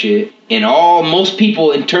says that shit and most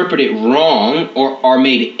people interpret it wrong or are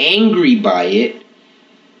made angry by it,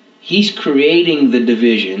 he's creating the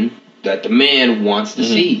division that the man wants to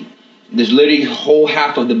see. There's literally a whole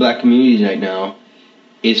half of the black community right now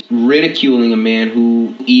is ridiculing a man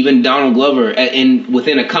who even Donald Glover,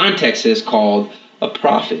 within a context, is called a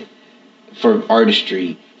prophet for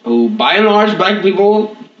artistry. Who, by and large, black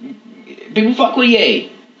people fuck with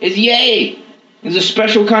Ye. It's Ye. He's a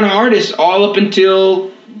special kind of artist all up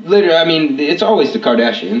until literally. I mean, it's always the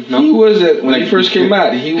Kardashian. No? He was when he first came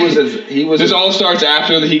out. He was. This all starts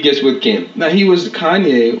after he gets with Kim. Now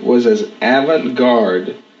Kanye was as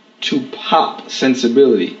avant-garde to pop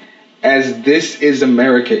sensibility as This Is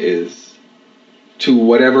America is to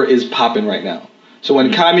whatever is popping right now. So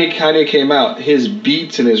when Kanye came out, his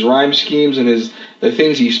beats and his rhyme schemes and the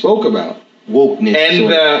things he spoke about, wokeness,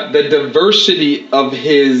 and the diversity of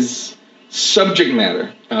his subject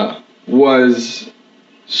matter was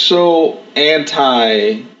so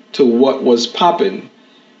anti to what was popping.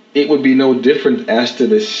 It would be no different as to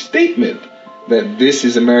the statement that This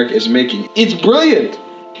Is America is making. It's brilliant.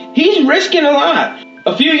 He's risking a lot.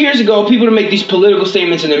 A few years ago, people to make these political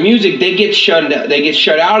statements in their music, they get shut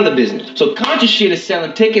out of the business. So conscious shit is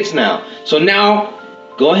selling tickets now. So now,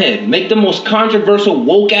 go ahead, make the most controversial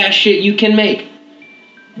woke ass shit you can make.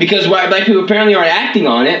 Because black people apparently aren't acting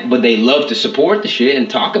on it, but they love to support the shit and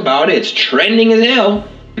talk about it. It's trending as hell.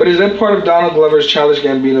 But is that part of Donald Glover's Childish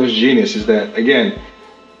Gambino's genius? Is that, again,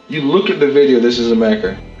 you look at the video, This Is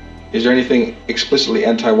America. Is there anything explicitly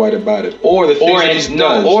anti-white about it? Or the things that he's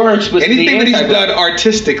done? Or explicitly anything that he's done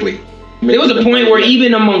artistically. There was a point where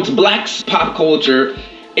even amongst black pop culture,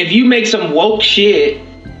 if you make some woke shit,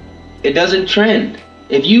 it doesn't trend.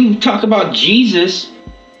 If you talk about Jesus,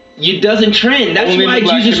 it doesn't trend. That's only why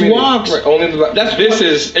Jesus walks. Right, only in the black. This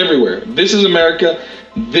is everywhere. This is America.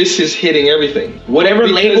 This is hitting everything. Whatever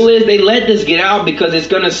label is, they let this get out because it's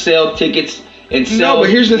gonna sell tickets and sell. No, but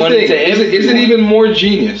here's the money thing: to is it even more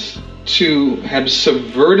genius to have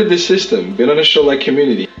subverted the system, been on a show like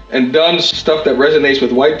Community, and done stuff that resonates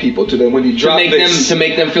with white people, to then when you drop to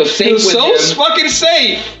make them feel safe with so him, fucking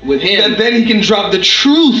safe with him, that then he can drop the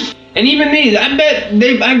truth. And even these, I bet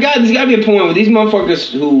there's gotta be a point where these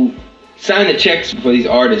motherfuckers who sign the checks for these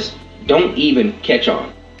artists don't even catch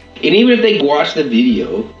on. And even if they watch the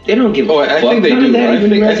video, they don't give a fuck. I think they do.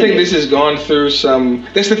 I think this has gone through some.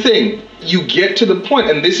 That's the thing. You get to the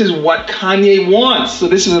point, and this is what Kanye wants. So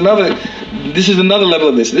this is another level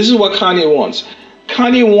of this. This is what Kanye wants.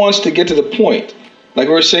 Kanye wants to get to the point, like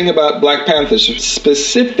we were saying about Black Panther,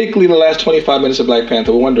 specifically the last 25 minutes of Black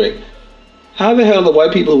Panther. We're wondering, how the hell the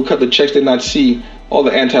white people who cut the checks did not see all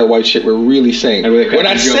the anti-white shit we're really saying? We're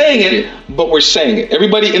not saying it, but we're saying it.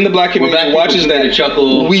 Everybody in the black community who watches that,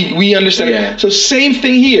 we understand it. So same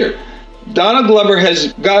thing here. Donald Glover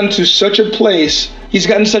has gotten to such a place, he's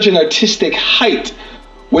gotten such an artistic height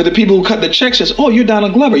where the people who cut the check says, oh, you're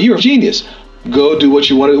Donald Glover, you're a genius. Go do what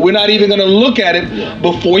you want to do. We're not even going to look at it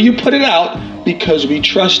before you put it out because we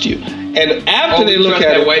trust you. And after they look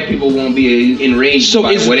at it, white people won't be enraged by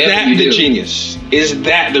whatever you do. So is that the genius? Is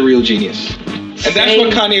that the real genius? And that's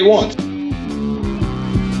what Kanye wants.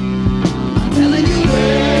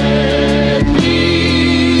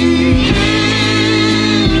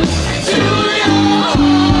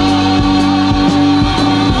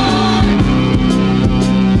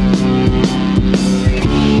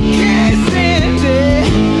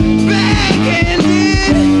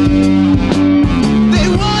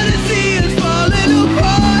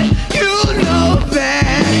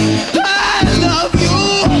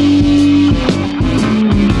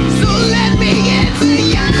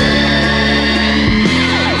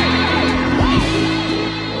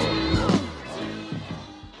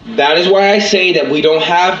 That is why I say that we don't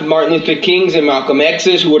have Martin Luther Kings and Malcolm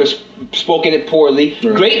X's who would have spoken it poorly.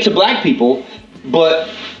 Right. Great to black people, but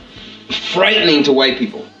frightening to white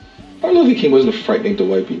people. Martin Luther King wasn't frightening to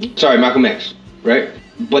white people. Sorry, Malcolm X, right?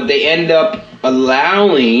 But they end up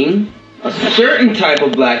allowing a certain type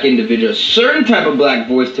of black individual, a certain type of black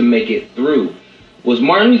voice to make it through. Was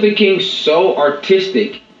Martin Luther King so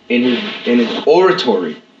artistic in his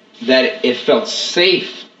oratory that it felt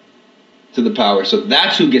safe to the power? So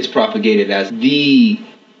that's who gets propagated as the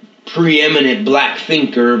preeminent black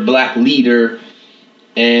thinker, black leader,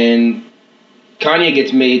 and Kanye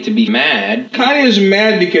gets made to be mad. Kanye is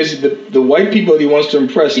mad because the white people that he wants to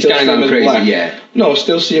impress He's still see him as crazy, black. Yeah. No,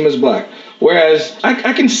 still see him as black. Whereas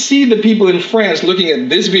I can see the people in France looking at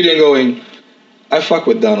this video and going, I fuck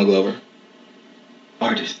with Donald Glover.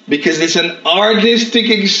 Artist. Because it's an artistic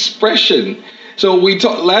expression. So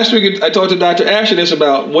last week I talked to Dr. Ashdis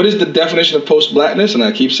about what is the definition of post-blackness, and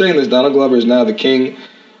I keep saying this, Donald Glover is now the king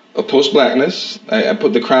of post-blackness. I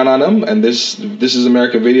put the crown on him, and this Is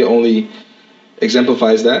America video only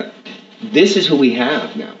exemplifies that. This is who we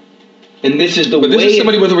have now. And this is the But way. this is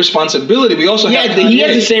somebody with a responsibility. We also have he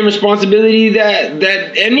has the same responsibility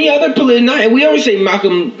that any other politician. We always say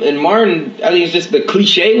Malcolm and Martin. I think it's just the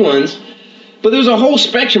cliche ones. But there's a whole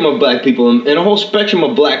spectrum of black people and a whole spectrum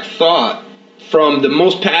of black thought, from the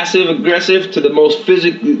most passive aggressive to the most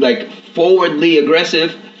physically, like, forwardly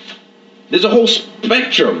aggressive. There's a whole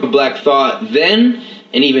spectrum of black thought then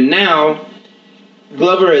and even now.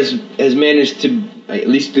 Glover has managed to, at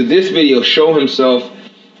least through this video, show himself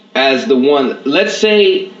as the one. Let's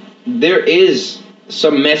say there is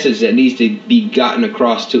some message that needs to be gotten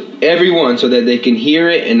across to everyone so that they can hear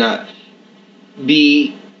it and not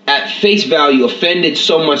be at face value offended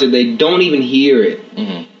so much that they don't even hear it.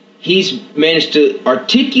 Mm-hmm. He's managed to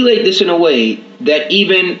articulate this in a way that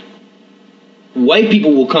even white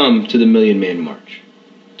people will come to the Million Man March.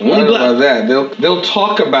 I don't know about that. They'll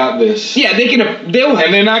talk about this. Yeah, they'll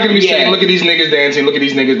and they're not gonna be saying, "Look at these niggas dancing. Look at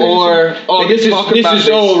these niggas dancing." Or this is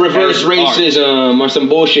reverse racism or some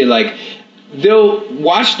bullshit. Like, they'll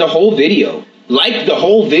watch the whole video, like the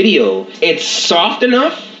whole video. It's soft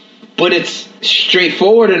enough, but it's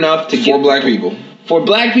straightforward enough to for black people. For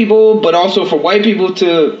black people, but also for white people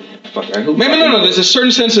to. No. There's a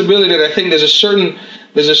certain sensibility that I think there's a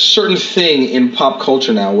certain thing in pop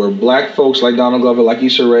culture now where black folks like Donald Glover, like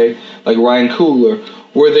Issa Rae, like Ryan Coogler,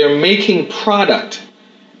 where they're making product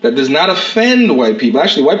that does not offend white people.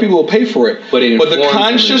 Actually, white people will pay for it. But the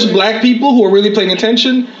conscious black people who are really paying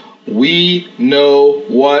attention, we know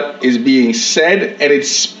what is being said, and it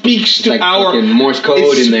speaks to our Morse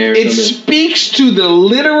code in there. It speaks to the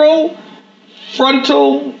literal,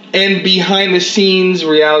 frontal, and behind the scenes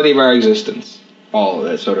reality of our existence. All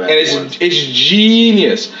of that sort of. And it's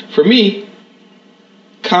genius. For me,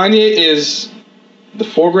 Kanye is the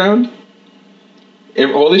foreground.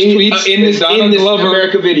 All his tweets in this Glover,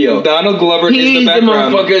 America video. Donald Glover is the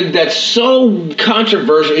background. He's the motherfucker that's so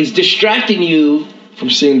controversial. He's distracting you from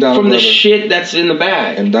seeing Donald Glover. The shit that's in the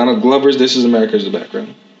bag. And Donald Glover's "This Is America" is the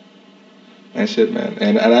background. That's it, man.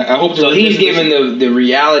 And I hope. So he's giving the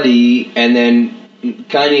reality, and then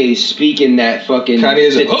Kanye is speaking that fucking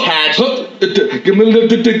detached.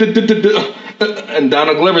 And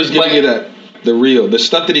Donald Glover's giving you that, the real, the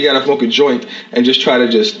stuff that you gotta smoke a joint and just try to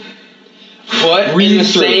just. But in the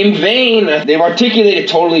same vein, they've articulated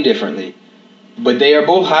totally differently, but they are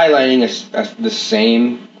both highlighting the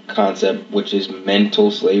same concept, which is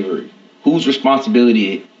mental slavery. Whose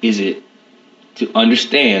responsibility is it to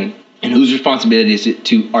understand, and whose responsibility is it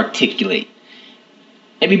to articulate?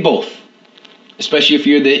 Maybe both. Especially if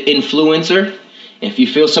you're the influencer, if you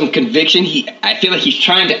feel some conviction, I feel like he's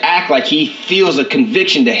trying to act like he feels a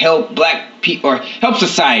conviction to help black people or help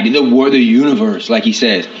society, the world, the universe, like he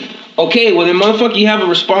says. Okay, well then, motherfucker, you have a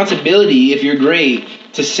responsibility, if you're great,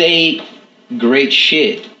 to say great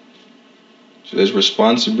shit. So there's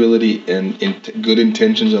responsibility and good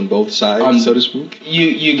intentions on both sides, so to speak?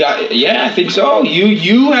 I think so.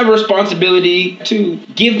 You have a responsibility to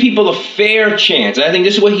give people a fair chance. I think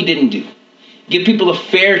this is what he didn't do. Give people a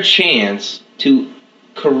fair chance to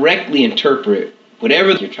correctly interpret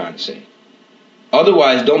whatever you're trying to say.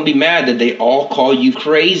 Otherwise, don't be mad that they all call you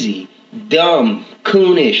crazy, dumb,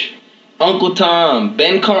 coonish, Uncle Tom,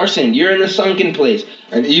 Ben Carson, you're in the sunken place.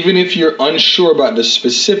 And even if you're unsure about the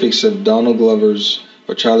specifics of Donald Glover's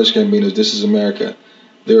or Childish Gambino's "This Is America,"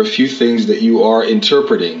 there are a few things that you are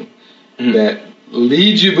interpreting that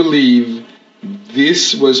lead you to believe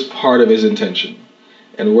this was part of his intention.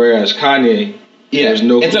 And whereas Kanye, there's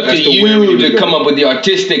no. It's up to you to come up with the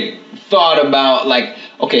artistic thought about, like,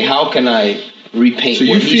 okay, how can I repaint? So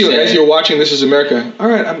you feel as you're watching "This Is America," all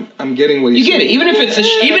right, I'm getting what he's saying. You get it,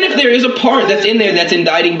 even if there is a part that's in there that's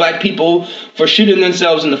indicting black people for shooting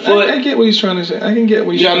themselves in the foot. I get what he's trying to say. I can get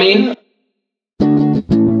what he's trying to say. You know what I mean?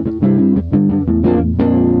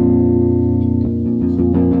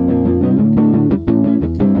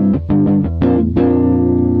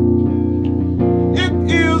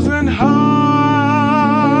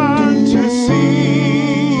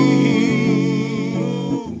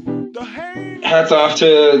 Hats off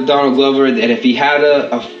to Donald Glover that if he had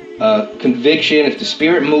a conviction, if the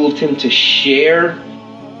spirit moved him to share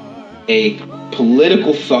a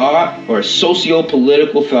political thought or a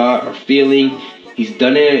socio-political thought or feeling, he's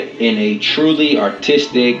done it in a truly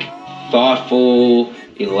artistic, thoughtful,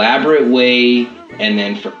 elaborate way. And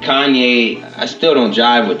then for Kanye, I still don't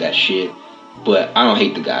jive with that shit, but I don't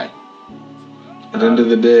hate the guy. At the end of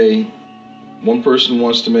the day, one person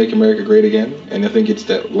wants to make America great again, and I think it's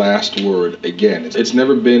that last word, again. It's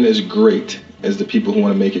never been as great as the people who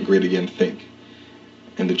want to make it great again think.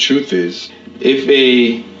 And the truth is, if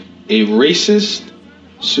a racist,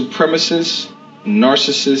 supremacist,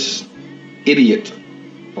 narcissist, idiot,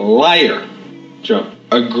 liar, Trump.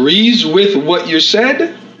 agrees with what you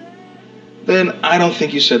said, then I don't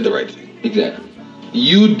think you said the right thing. Exactly.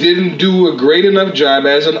 You didn't do a great enough job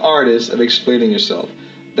as an artist of explaining yourself.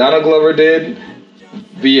 Donald Glover did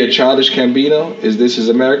via Childish Gambino, Is This Is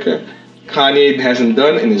America. Kanye hasn't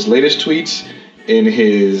done in his latest tweets, in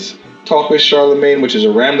his talk with Charlemagne, which is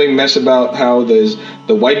a rambling mess about how the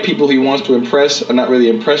white people he wants to impress are not really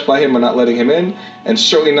impressed by him, are not letting him in, and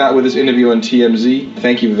certainly not with his interview on TMZ.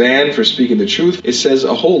 Thank you, Van, for speaking the truth. It says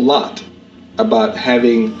a whole lot about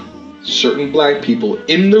having certain black people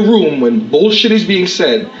in the room when bullshit is being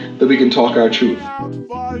said that we can talk our truth.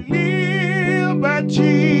 For liberty.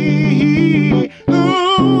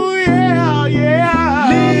 Ooh, yeah, yeah.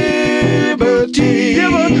 Liberty.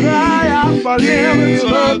 Give a cry out for liberty.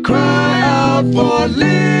 Give a cry out for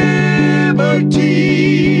liberty.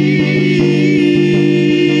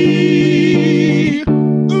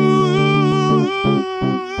 Ooh,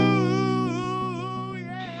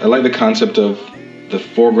 I like the concept of the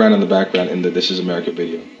foreground and the background in the This Is America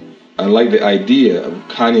video. I like the idea of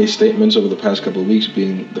Kanye's statements over the past couple of weeks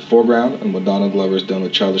being the foreground, and what Donald Glover has done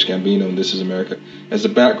with Childish Gambino and This Is America as the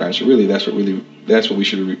background. So really, that's what we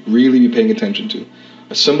should really be paying attention to.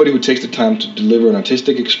 As somebody who takes the time to deliver an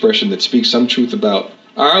artistic expression that speaks some truth about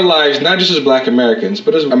our lives, not just as Black Americans,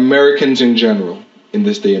 but as Americans in general in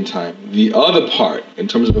this day and time. The other part, in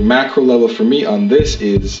terms of a macro level for me on this,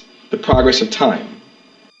 is the progress of time.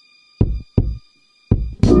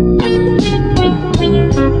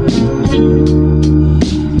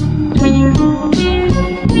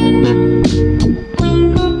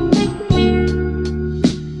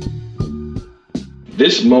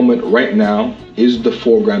 This moment right now is the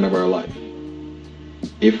foreground of our life.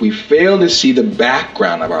 If we fail to see the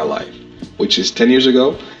background of our life, which is 10 years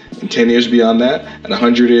ago, and 10 years beyond that, and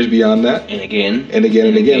 100 years beyond that, And again. and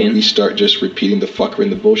again, we start just repeating the fuckery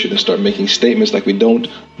and the bullshit and start making statements like we don't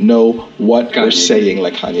know what we're saying,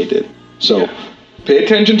 like Kanye did. So pay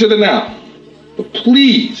attention to the now. But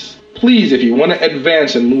please, if you want to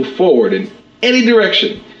advance and move forward in any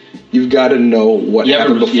direction, you've got to know what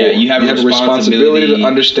happened before. Yeah, you have a responsibility to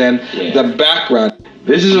understand the background.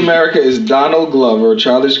 This Is America is Donald Glover,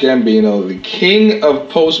 Childish Gambino, the king of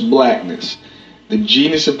post-blackness, the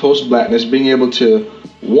genius of post-blackness, being able to,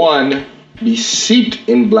 one, be seeped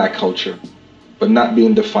in black culture, but not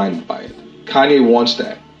being defined by it. Kanye wants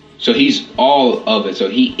that. So he's all of it. So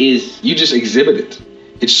he is. You just exhibit it.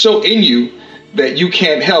 It's so in you that you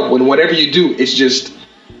can't help when whatever you do,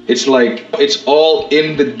 it's like it's all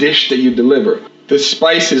in the dish that you deliver. The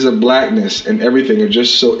spices of blackness and everything are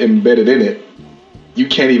just so embedded in it, you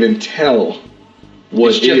can't even tell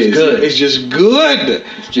what it is. Good. It's just good.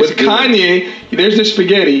 With Kanye, there's the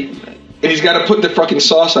spaghetti, and he's got to put the fucking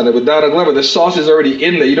sauce on it. With Donald Glover, the sauce is already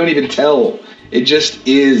in there. You don't even tell. It just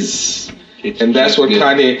is. And that's what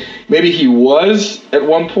Kanye, maybe he was at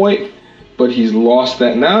one point, but he's lost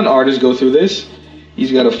that. Now an artist go through this,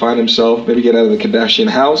 he's got to find himself, maybe get out of the Kardashian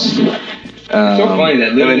house. So funny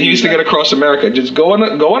that. And then he used to get across America. Just go on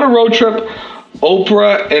a road trip,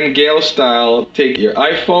 Oprah and Gayle style. Take your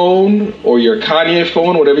iPhone or your Kanye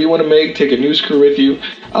phone, whatever you want to make. Take a news crew with you.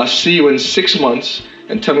 I'll see you in 6 months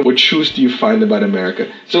and tell me what truth do you find about America.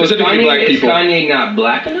 So is Kanye not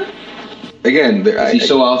black enough? Again, is he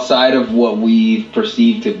so outside of what we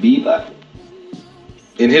perceive to be black?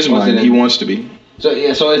 In his mind, he wants to be. So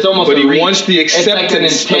yeah, so it's almost. But he wants the acceptance.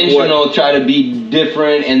 It's like an intentional try to be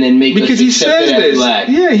different and then make because us he says as this. Black.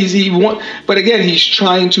 Yeah, but again, he's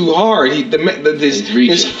trying too hard.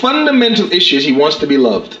 His fundamental issue is he wants to be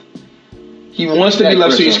loved. He wants to be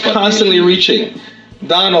loved, so he's constantly reaching.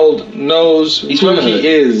 Donald knows who he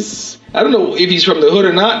is. I don't know if he's from the hood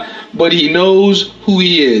or not, but he knows who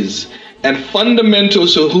he is. And fundamental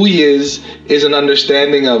to who he is an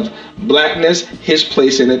understanding of blackness, his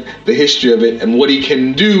place in it, the history of it, and what he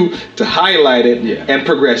can do to highlight it and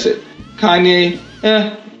progress it. Kanye,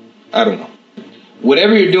 I don't know.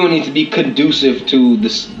 Whatever you're doing needs to be conducive to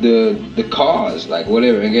the cause, like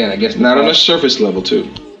whatever. Again, I guess not on a surface level too.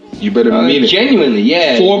 You better mean it genuinely.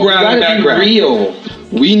 Yeah, foreground and background. Be real.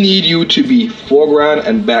 We need you to be foreground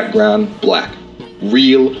and background black,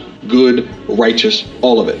 real, good, righteous,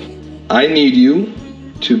 all of it. I need you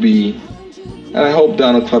to be, and I hope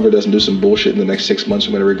Donald Glover doesn't do some bullshit in the next 6 months.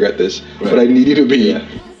 I'm going to regret this. Right. But I need you to be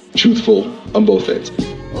truthful on both ends.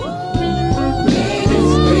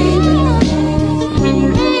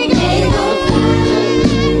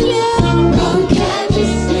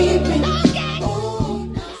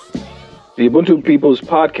 The Ubuntu People's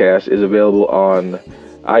Podcast is available on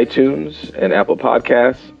iTunes and Apple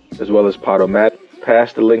Podcasts, as well as Podomat.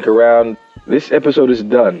 Pass the link around. This episode is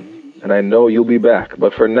done, and I know you'll be back.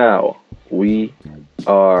 But for now, we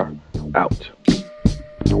are out.